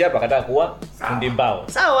katikati hapa akataka kuwa fundi mbao.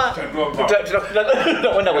 Sawa.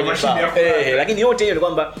 Tutakwenda kwenye mbao. Lakini yote hiyo ni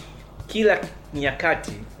kwamba kila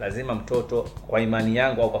nyakati lazima mtoto kwa imani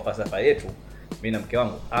yangu au kwa falsafa yetu mimi na mke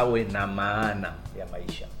wangu awe na maana ya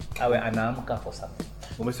maisha. Awe anaamka for something.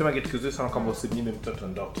 Umesema kitu kizuri sana kwamba usimnyime mtoto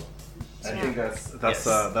ndoto. I think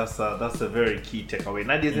that's a very key takeaway.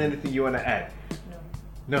 Nadia, is there anything you want to add?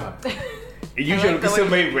 No. Usually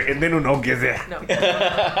ukisema hivyo and then unaongezea. No.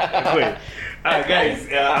 Guys,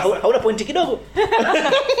 hauna pointi kidogo.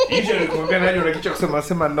 Usually kumwambia Nadia una kichwa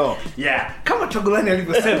kusema no. Yeah, kama Togolani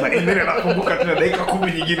alivyosema and then anakumbuka tena dakika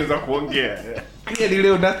 10 nyingine za kuongea. Clearly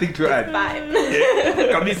leo nothing to add.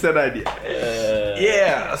 Kabisa Nadia.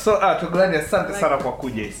 Yeah, so Togolani asante sana kwa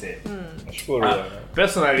kuja ise. Nashukuru.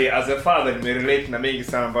 Personally as a father nimerelate na mengi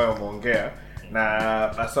sana ambayo umeongea.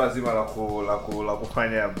 Na aswa zima la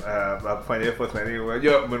kufanya effort na nini.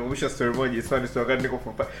 Unajua umenikumbusha story moja sana ni wakati niko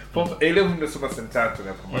form ile nimesoma Sentatu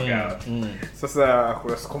na Pomagala. Sasa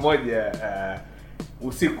kuna siku moja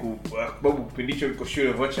usiku babu kipindi hicho iko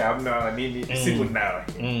shule vocha hamna wala nini siku nao.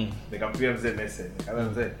 Nikampigia mzee message. Kama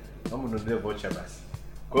mzee, naomba nunue vocha basi.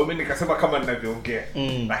 Kwa hiyo mimi nikasema kama ninavyoongea.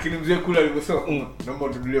 Lakini mzee kule alivyosema naomba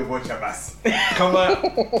ununulie vocha basi. Kama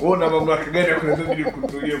uona mamlaka gani ya kununua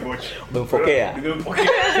kununulia vocha. Umempokea.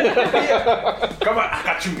 Kama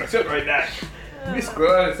akachuna sio kawaida. Mimi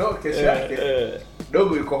sikuelewa so kesho yake.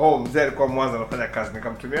 Dogo yuko home, mzee alikuwa Mwanza anafanya kazi.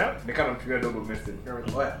 Nikamtumia dogo message.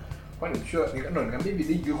 Nikamwambia, "Oya, kwani mshua?" Nikamwambia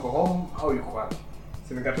bibi yuko home au yuko wapi?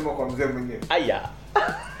 Sasa nikatuma kwa mzee mwenyewe. Aya.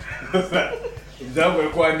 Mzangu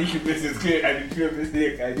alikuwa andishi message kile alipiga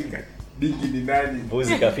message kaandika dingi ni nani?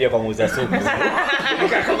 Mbuzi kafia kwa muuza supu.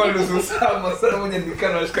 Kama nusu saa moja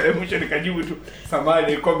nikana nashika mwisho nikajibu tu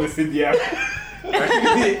samahani ilikuwa message yako.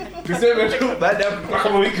 Lakini tuseme tu baada ya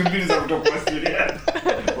kama wiki mbili za kutokuwasiliana.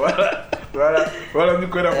 Wala mimi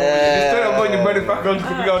kwenda kwa historia ambayo nyumbani paka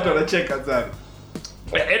kupiga watu wanacheka sana.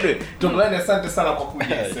 Anyway, Togolani asante sana kwa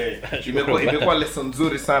kuja imekuwa lesson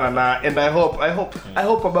nzuri sana na and I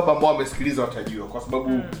hope baba ambao wamesikiliza watajua kwa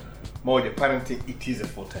sababu moja parenting it is a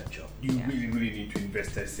full-time job. You really need to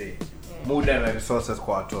invest muda na resources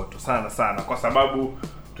kwa watoto sana kwa sababu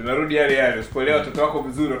tunarudi yale usipoelewa watoto wako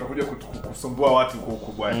vizuri watakuja kusumbua watu kwa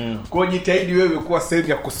ukubwa. Kwa hiyo jitahidi wewe kuwa sehemu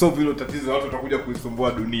ya kusolve hilo tatizo watu watakuja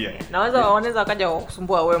kuisumbua dunia. Wanaweza wakaja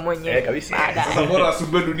kusumbua wewe mwenyewe. Kabisa. Sasa bora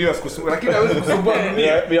wasumbue dunia wasikusumbue lakini hawezi kusumbua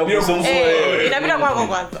dunia bila kusumbua wewe. Inabidi kwako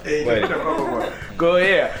kwanza. Go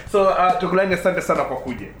here. So Togolani asante sana kwa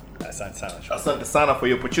kuja. Asante sana for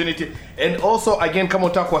your opportunity and also again kama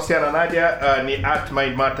unataka kuwasiliana na Nadia ni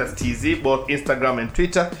 @mindmatterstz both Instagram and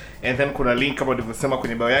Twitter and then kuna link kama nilivyosema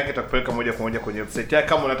kwenye bio yake itakupeleka moja kwa moja kwenye website yake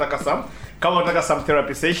kama unataka some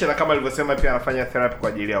therapy session na kama nilivyosema pia anafanya therapy kwa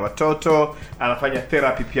ajili ya watoto, anafanya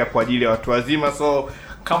therapy pia kwa ajili ya watu wazima so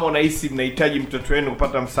Kama unahisi mnahitaji mtoto wenu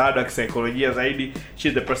kupata msaada wa kisaikolojia zaidi,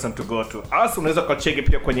 she's the person to go to. Unaweza kucheki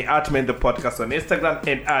pia kwenye @mendthepodcast on Instagram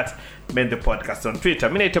and @mendthepodcast on Twitter.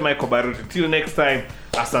 Mimi naitwa Michael Baruti. Till next time,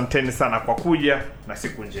 asanteni sana kwa kuja na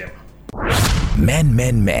siku njema.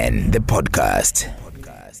 Men the podcast.